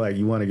and you're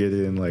you want to get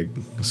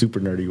in super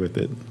nerdy with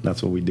it,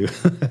 that's what we do.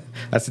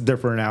 That's there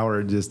for an hour.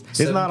 And just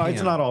it's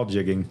not all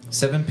jigging.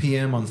 7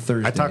 p.m. on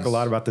Thursdays. I talk a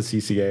lot about the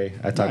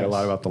CCA. I talk a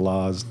lot about the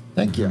laws.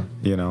 Thank you.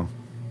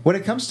 When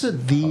it comes to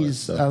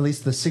these, at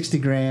least the 60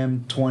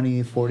 gram,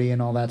 20, 40,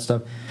 and all that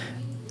stuff,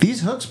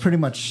 these hooks pretty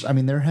much, I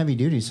mean, they're heavy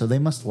duty, so they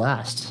must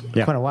last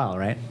quite a while,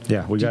 right?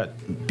 Yeah, we got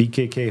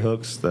BKK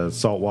hooks, the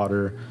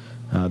saltwater.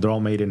 They're all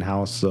made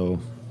in-house, so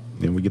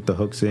then we get the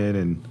hooks in,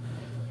 and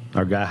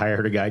our guy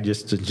hired a guy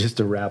just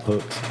to wrap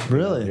hooks.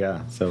 Really?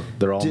 Yeah, so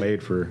they're all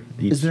made for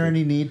each. Is there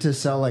any need to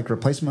sell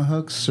replacement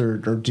hooks, or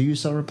do you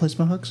sell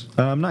replacement hooks?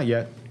 Not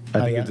yet.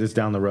 I think it's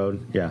down the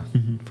road. Yeah,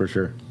 for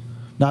sure.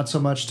 Not so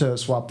much to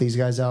swap these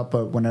guys out,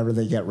 but whenever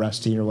they get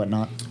rusty or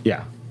whatnot.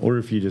 Yeah, or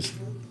if you just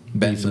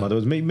bend some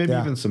others, maybe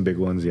even some big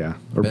ones,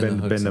 or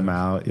bend them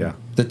out. Yeah,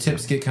 the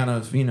tips get kind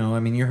of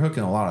you're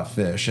hooking a lot of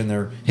fish and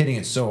they're hitting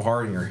it so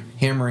hard and you're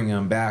hammering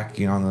them back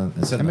on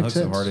the setting the hook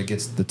so hard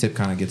the tip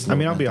kind of gets. I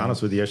mean, I'll be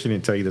honest with you. I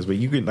shouldn't tell you this, but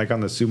you can on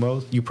the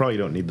sumos, you probably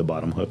don't need the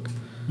bottom hook,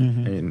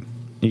 and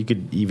you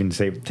could even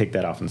take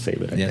that off and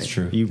save it. That's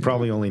true. You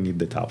probably only need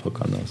the top hook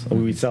on those.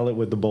 We sell it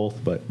with the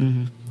both, but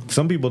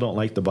some people don't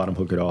like the bottom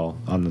hook at all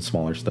on the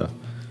smaller stuff,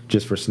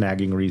 just for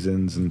snagging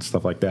reasons and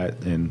stuff like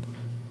that. And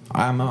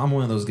I'm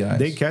one of those guys.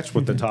 They catch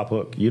with the top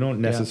hook. You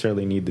don't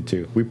necessarily need the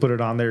 2. We put it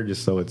on there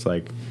just so it's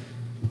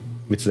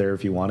it's there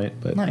if you want it.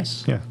 But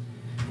nice. Yeah.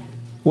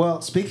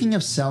 Well, speaking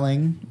of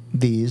selling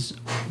these,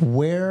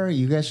 where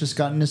you guys just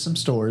got into some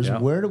stores,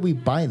 where do we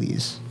buy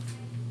these?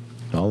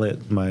 I'll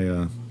let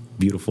my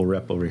beautiful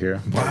rep over here.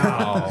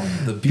 Wow,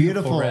 the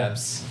beautiful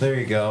reps. There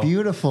you go.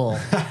 Beautiful.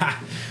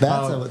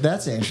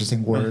 That's an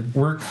interesting word.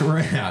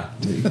 Yeah.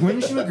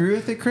 Wouldn't you agree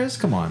with it, Chris?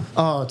 Come on.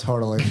 Oh,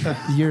 totally.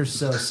 You're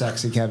so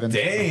sexy, Kevin.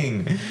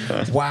 Dang.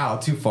 Wow,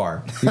 too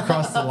far. You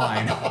crossed the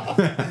line.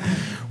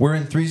 We're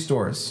in 3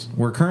 stores.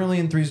 We're currently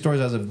in 3 stores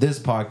as of this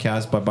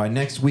podcast, but by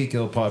next week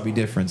it'll probably be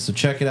different. So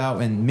check it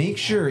out and make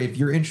sure if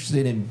you're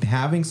interested in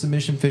having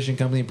Submission Fishing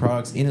Company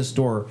products in a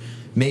store,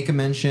 make a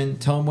mention,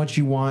 tell them what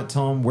you want,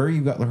 tell them where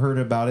you heard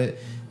about it.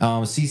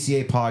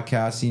 CCA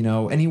podcast,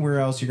 anywhere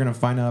else you're going to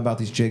find out about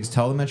these jigs,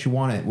 tell them that you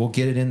want it. We'll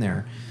get it in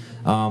there.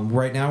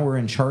 Right now we're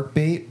in Shark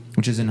Bait,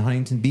 which is in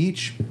Huntington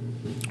Beach.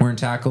 We're in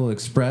Tackle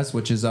Express,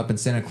 which is up in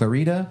Santa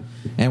Clarita.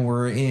 And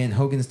we're in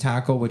Hogan's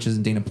Tackle, which is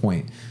in Dana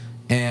Point.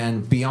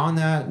 And beyond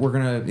that, we're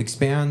going to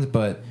expand,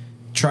 but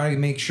try to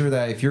make sure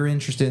that if you're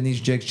interested in these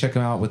jigs, check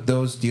them out with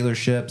those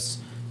dealerships.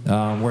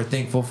 We're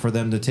thankful for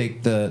them to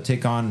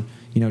take on,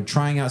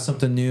 trying out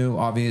something new.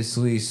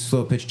 Obviously,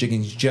 slow pitch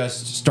jigging is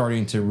just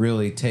starting to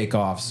really take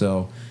off.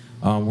 So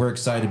we're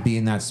excited to be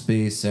in that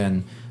space.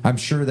 And I'm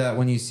sure that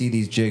when you see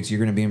these jigs, you're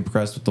going to be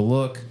impressed with the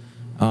look.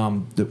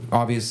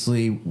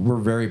 Obviously, we're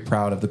very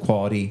proud of the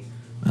quality.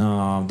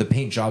 The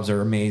paint jobs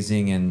are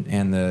amazing,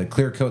 and the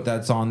clear coat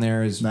that's on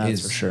there is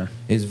for sure.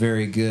 is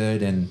very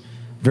good, and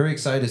very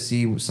excited to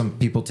see some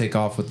people take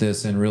off with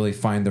this and really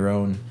find their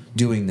own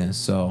doing this.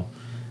 So,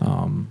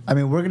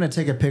 we're gonna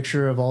take a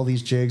picture of all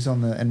these jigs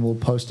and we'll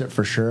post it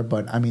for sure.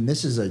 But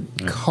this is a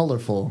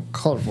colorful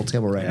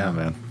table right now,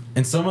 man.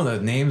 And some of the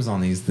names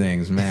on these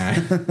things,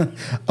 man.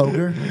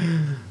 Ogre.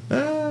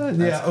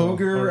 Yeah, cool.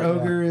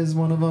 Ogre is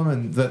one of them,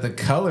 and the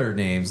color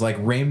names like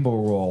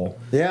Rainbow Roll.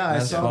 Yeah, I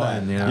That's saw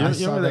fun, that. Yeah.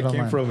 You know where that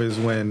came from is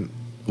when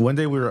one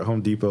day we were at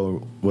Home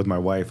Depot with my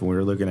wife and we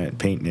were looking at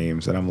paint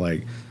names, and I'm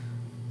like,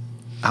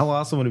 how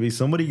awesome would it be?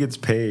 Somebody gets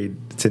paid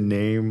to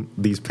name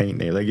these paint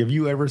names. Like, have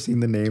you ever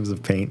seen the names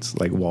of paints,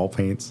 like wall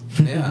paints?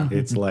 Yeah.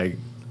 It's like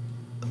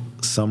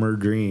Summer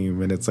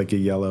Dream, and it's like a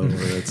yellow, or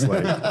it's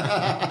like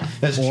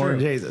That's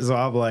orange true. haze. So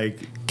I'm like,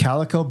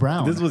 Calico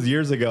Brown. this was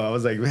years ago. I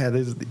was like,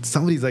 man,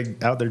 somebody's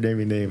like out there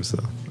naming names. So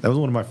that was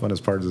one of my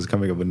funnest parts, is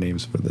coming up with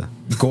names for the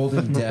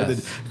Golden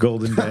Death.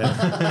 Golden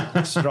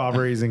Death,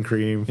 Strawberries and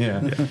Cream.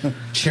 Yeah.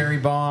 Cherry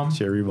Bomb,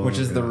 Which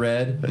is the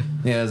red.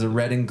 Yeah, it's a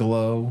red and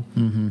glow.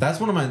 Mm-hmm. That's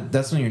one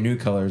of your new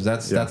colors.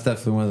 That's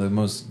definitely one of the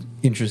most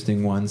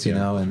interesting ones, you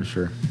know. And for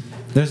sure.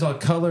 there's a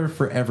color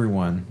for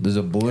everyone. There's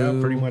a blue,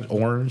 Yeah, pretty much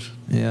orange,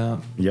 yeah.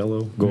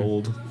 yellow,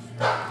 gold,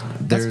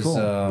 There's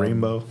cool.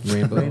 rainbow.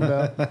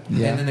 Rainbow.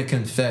 Yeah. And then the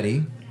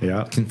confetti.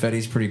 Yeah.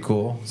 Confetti's pretty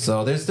cool.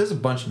 So there's a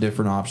bunch of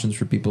different options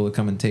for people to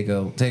come and take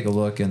a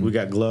look and We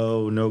got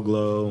glow, no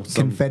glow,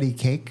 some, Confetti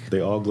cake. they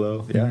all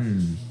glow. Yeah.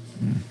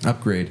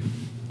 upgrade.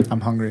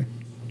 I'm hungry.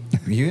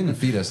 You didn't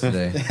feed us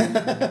today.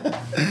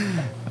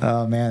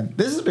 Oh man,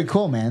 this has been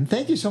cool, man.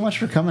 Thank you so much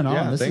for coming on.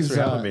 Yeah, This thanks is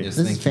for having me. This Yes,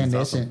 is thank you.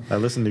 It's fantastic. I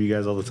listen to you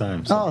guys all the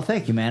time. So. Oh,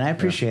 thank you, man. I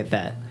appreciate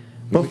that.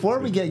 Before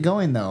we get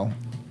going, though,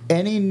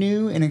 any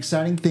new and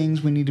exciting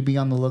things we need to be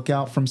on the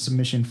lookout from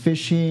Submission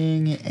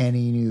Fishing?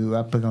 Any new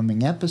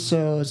upcoming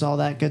episodes? All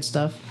that good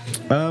stuff.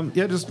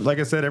 Yeah, just like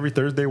I said, every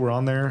Thursday we're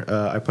on there.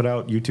 I put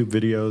out YouTube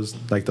videos,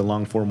 like the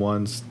long form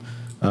ones,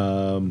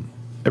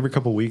 every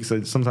couple weeks.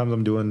 Sometimes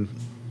I'm doing,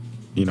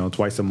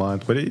 twice a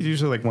month, but it's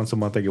usually like once a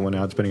month I get one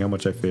out, depending on how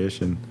much I fish,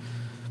 and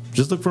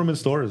just look for them in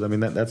stores. I mean,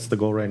 that's the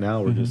goal right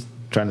now. We're just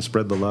trying to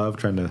spread the love,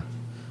 trying to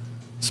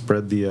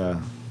spread the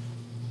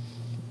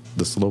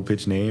slow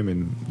pitch name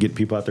and get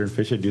people out there and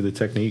fish it, do the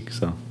technique.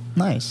 So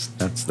Nice.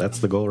 that's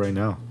the goal right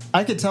now.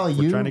 I could tell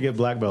We're you. trying to get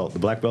the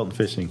black belt in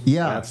fishing.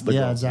 Yeah, that's the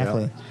goal.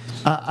 exactly.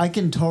 Yeah. I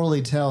can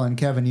totally tell, and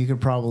Kevin, you could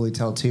probably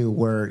tell too,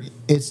 where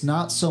it's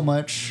not so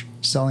much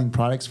selling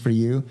products for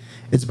you;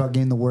 it's about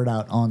getting the word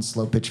out on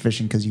slow pitch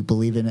fishing because you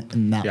believe in it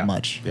and that Yeah.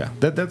 much. Yeah,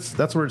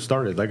 that's where it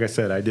started. Like I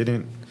said, I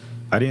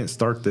didn't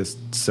start this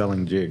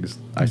selling jigs.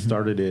 I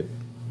started it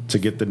to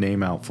get the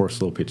name out for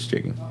slow pitch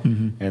jigging,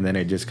 and then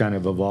it just kind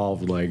of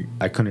evolved. Like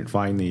I couldn't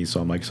find these,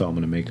 so I'm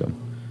going to make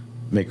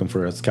them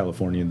for us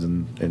Californians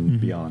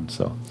and beyond.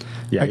 So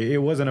yeah,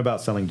 it wasn't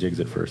about selling jigs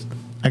at first.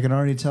 I can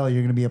already tell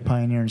you're going to be a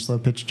pioneer in slow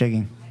pitch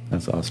jigging.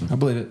 That's awesome. I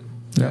believe it.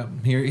 Yeah,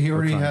 he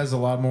already has a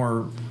lot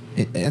more.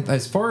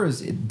 As far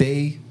as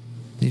Bay,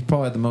 he's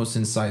probably the most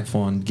insightful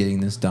on getting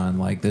this done.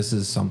 Like this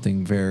is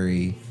something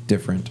very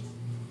different.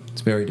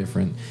 It's very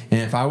different.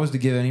 And if I was to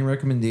give any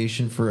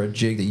recommendation for a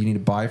jig that you need to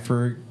buy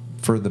for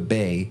the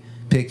Bay,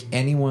 pick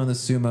any one of the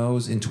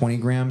Sumos in 20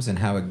 grams and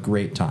have a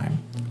great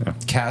time. Yeah.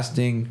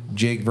 Casting,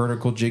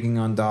 vertical jigging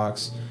on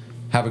docks,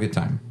 have a good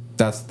time.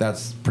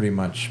 That's pretty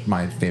much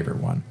my favorite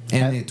one.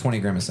 And the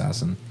 20-gram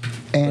Assassin.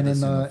 And But in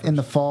Sumo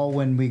the fall,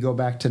 when we go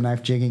back to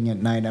knife jigging at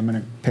night, I'm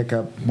going to pick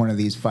up one of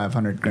these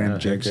 500 gram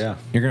jigs. Yeah,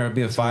 You're gonna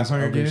be a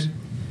 500 ogres. dude.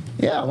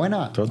 Yeah, why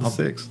not? towards the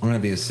 6. I'm gonna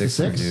be a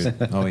 600 Six?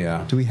 dude. Oh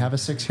yeah. Do we have a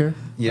 6 here?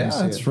 Yeah, Let me see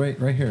that's it.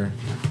 right here.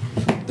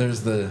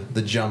 There's the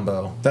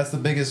jumbo. That's the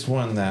biggest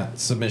one that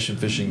Submission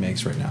Fishing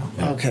makes right now.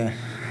 Okay.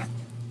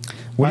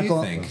 What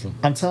Michael, do you think?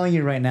 I'm telling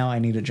you right now, I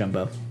need a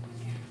jumbo.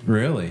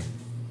 Really?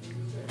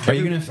 Are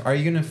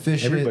you gonna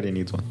fish Everybody it?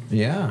 needs one.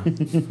 Yeah.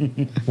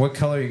 What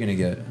color are you gonna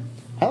get?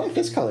 I like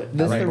this color.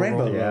 This is the Rainbow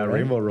rainbow roll. Yeah, roll, right?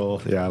 rainbow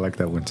roll. Yeah, I like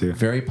that one too.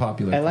 Very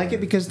popular. I like color.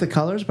 it because of the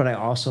colors, but I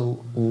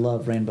also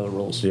love rainbow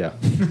rolls. Yeah,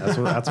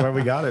 that's why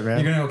we got it,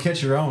 man. You're gonna go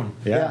catch your own.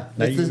 yeah,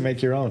 now it's you can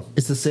make your own.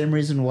 It's the same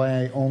reason why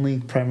I only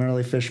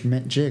primarily fish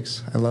mint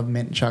jigs. I love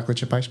mint and chocolate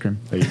chip ice cream.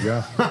 There you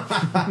go.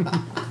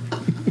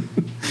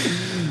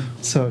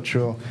 So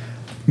true.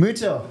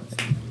 Muto,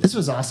 this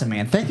was awesome,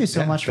 man. Thank you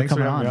so much for Thanks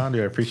coming having on. me on,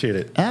 dude. I appreciate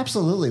it.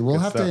 Absolutely, we'll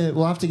Good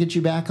have to get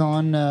you back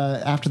on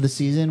after the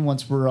season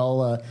once we're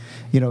all,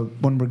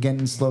 when we're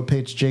getting slow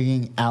pitch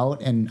jigging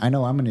out. And I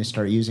know I'm going to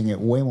start using it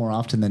way more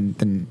often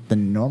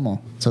than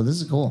normal. So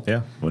this is cool.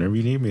 Yeah, whenever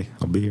you need me,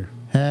 I'll be here.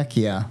 Heck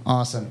yeah,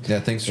 awesome. Yeah,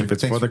 thanks for If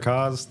it's for the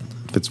cause,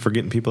 if it's for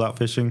getting people out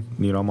fishing,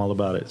 I'm all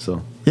about it.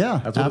 So Yeah,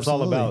 that's what it's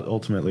all absolutely. about.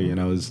 Ultimately,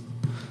 is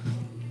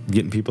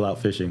getting people out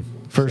fishing.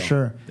 For So,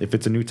 sure. If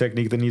it's a new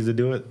technique that needs to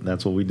do it,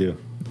 that's what we do.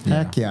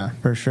 Heck yeah,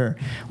 for sure.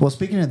 Well,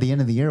 speaking of the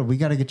end of the year, we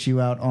got to get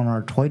you out on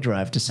our toy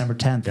drive December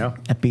 10th Yeah.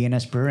 at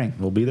BNS Brewing.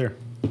 We'll be there.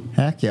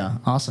 Heck yeah,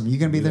 awesome. You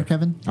gonna be there,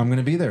 Kevin? I'm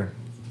gonna be there.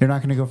 You're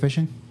not gonna go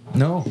fishing?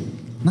 No,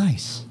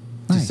 Nice.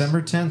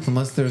 December 10th.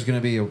 Unless there's gonna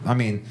be.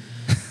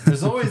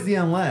 There's always the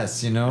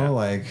unless.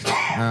 Like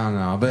I don't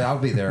know, but I'll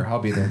be there. I'll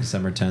be there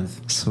December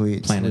 10th.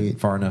 Sweet, Planned sweet. it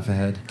far enough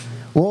ahead.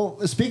 Well,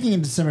 speaking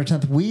of December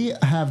 10th, we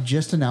have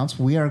just announced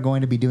we are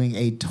going to be doing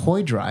a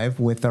toy drive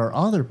with our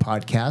other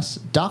podcast,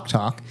 Doc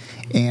Talk,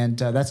 and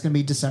that's going to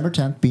be December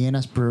 10th,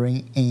 BNS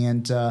Brewing.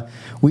 And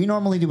we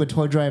normally do a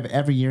toy drive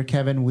every year,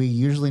 Kevin. We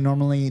usually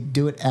normally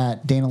do it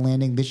at Dana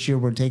Landing. This year,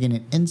 we're taking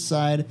it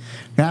inside.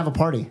 We're going to have a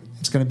party.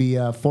 It's going to be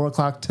 4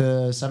 o'clock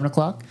to 7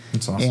 o'clock.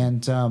 That's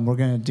awesome. And we're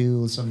going to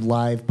do some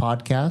live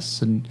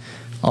podcasts and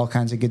all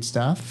kinds of good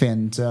stuff,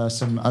 and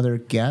some other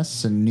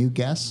guests and new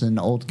guests and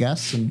old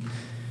guests, and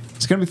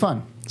it's gonna be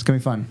fun. It's gonna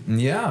be fun.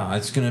 Yeah,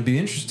 it's gonna be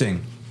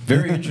interesting.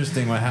 Very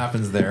interesting what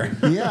happens there.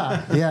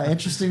 Yeah,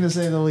 interesting to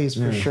say the least,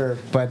 for sure.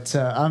 But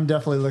I'm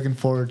definitely looking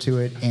forward to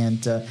it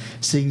and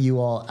seeing you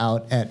all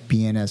out at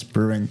BNS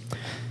Brewing.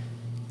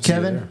 See you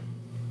Kevin, there.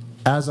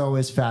 as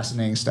always,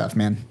 fascinating stuff,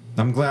 man.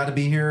 I'm glad to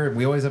be here.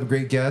 We always have a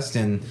great guest,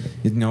 and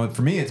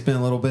for me, it's been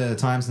a little bit of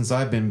time since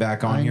I've been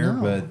back on I here,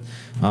 know.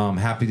 but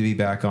happy to be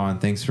back on.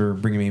 Thanks for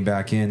bringing me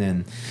back in,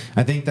 and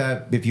I think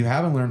that if you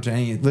haven't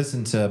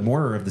listened to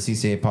more of the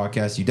CCA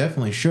podcast, you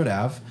definitely should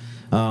have.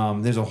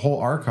 There's a whole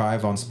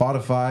archive on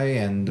Spotify,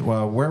 and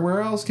where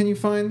else can you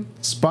find?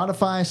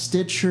 Spotify,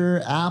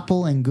 Stitcher,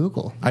 Apple, and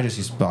Google. I just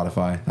use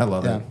Spotify. I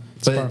love Yeah, it.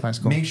 But Spotify's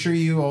cool. make sure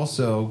you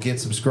also get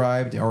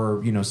subscribed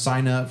or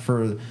sign up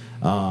for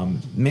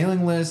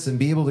mailing lists and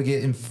be able to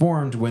get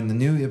informed when the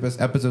new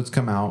episodes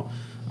come out.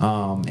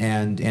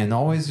 And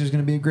always there's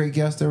going to be a great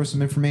guest there with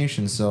some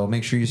information. So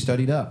make sure you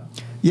studied up.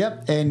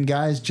 Yep, and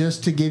guys,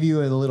 just to give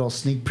you a little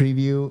sneak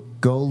preview,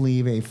 go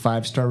leave a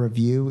 5-star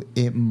review.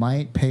 It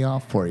might pay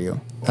off for you.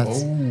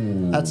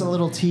 That's a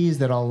little tease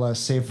that I'll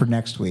save for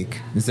next week.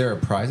 Is there a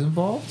prize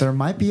involved? There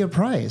might be a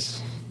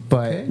prize,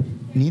 but Okay.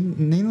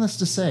 needless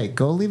to say,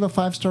 go leave a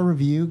 5-star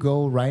review.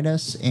 Go write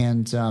us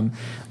and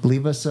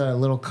leave us a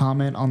little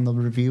comment on the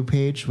review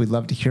page. We'd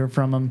love to hear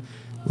from them.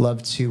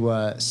 Love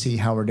to see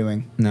how we're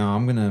doing. No,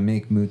 I'm going to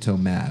make Muto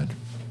mad.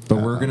 But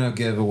we're going to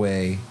give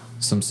away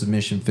some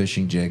submission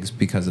fishing jigs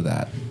because of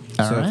that.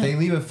 All so right. if they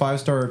leave a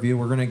 5-star review,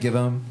 we're going to give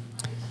them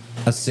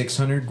a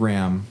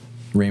 600-gram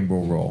rainbow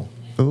roll.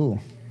 Ooh,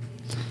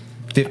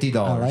 $50.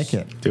 I like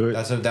it. Do it.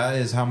 That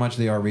is how much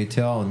they are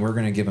retail, and we're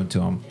going to give them to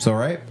them. So,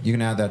 right? You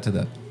can add that to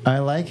that. I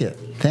like it.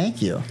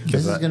 Thank you.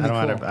 This is I going to be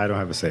don't cool. I don't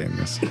have a say in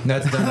this.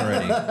 That's done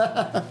already.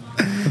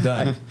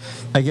 Done.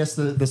 I guess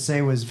the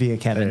say was via Hey,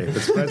 Kevin. if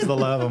it spreads the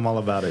love, I'm all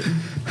about it.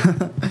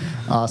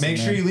 Awesome. Make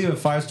sure man. you leave a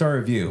 5-star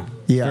review.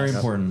 Yeah. Very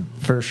important.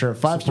 For sure.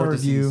 5-star Support the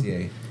review.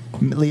 CCA.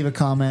 Leave a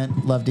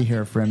comment. Love to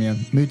hear from you.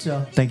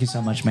 Muto, thank you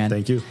so much, man.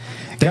 Thank you.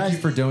 Thank Guys- you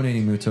for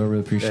donating, Muto. I really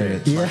appreciate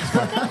it.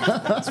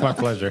 Yeah. It's my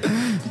pleasure.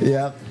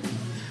 Yep.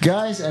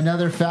 Guys,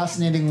 another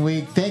fascinating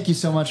week. Thank you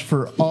so much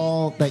for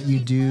all that you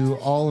do,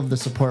 all of the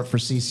support for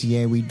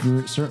CCA. We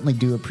certainly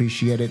do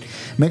appreciate it.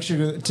 Make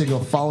sure to go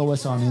follow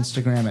us on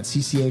Instagram at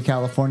CCA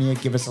California.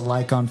 Give us a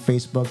like on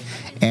Facebook.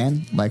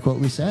 And like what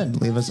we said,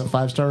 leave us a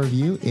 5-star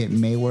review. It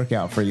may work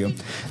out for you.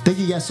 Thank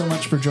you guys so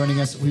much for joining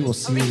us. We will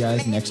see you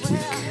guys next week.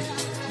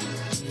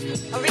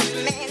 A rich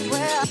man's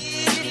world.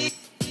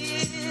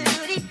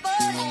 Beautiful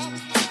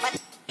land, but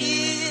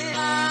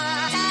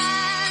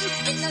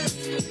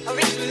a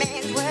rich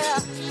man's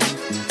world.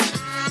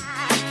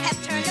 I have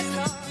turned the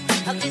soul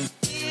of this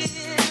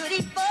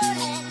beautiful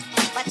land,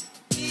 but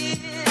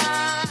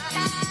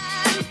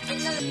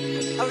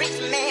a rich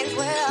man's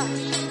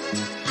world.